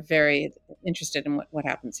they're very interested in what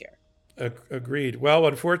happens here. Agreed. Well,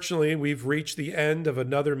 unfortunately, we've reached the end of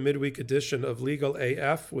another midweek edition of Legal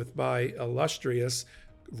AF with my illustrious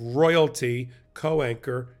royalty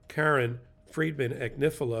co-anchor, Karen Friedman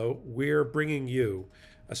Agnifilo. We're bringing you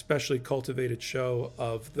a specially cultivated show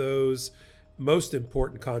of those most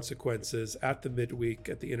important consequences at the midweek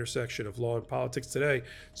at the intersection of law and politics today.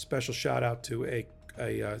 Special shout out to a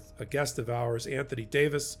guest of ours, Anthony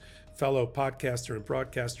Davis, fellow podcaster and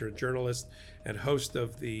broadcaster and journalist and host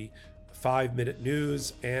of the 5 Minute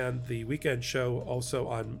News and the weekend show also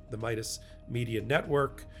on the Midas Media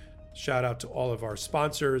Network. Shout out to all of our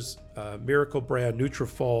sponsors, Miracle Brand,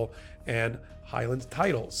 Nutrafol, and Highland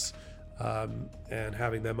Titles. And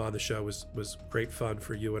having them on the show was great fun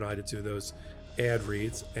for you and I to do those ad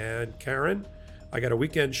reads. And Karen, I got a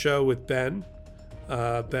weekend show with Ben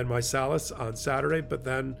Meisalis on Saturday, but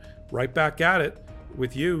then right back at it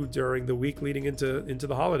with you during the week leading into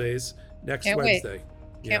the holidays next Wednesday.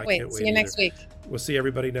 Can't wait. See you next week. We'll see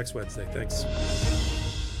everybody next Wednesday. Thanks.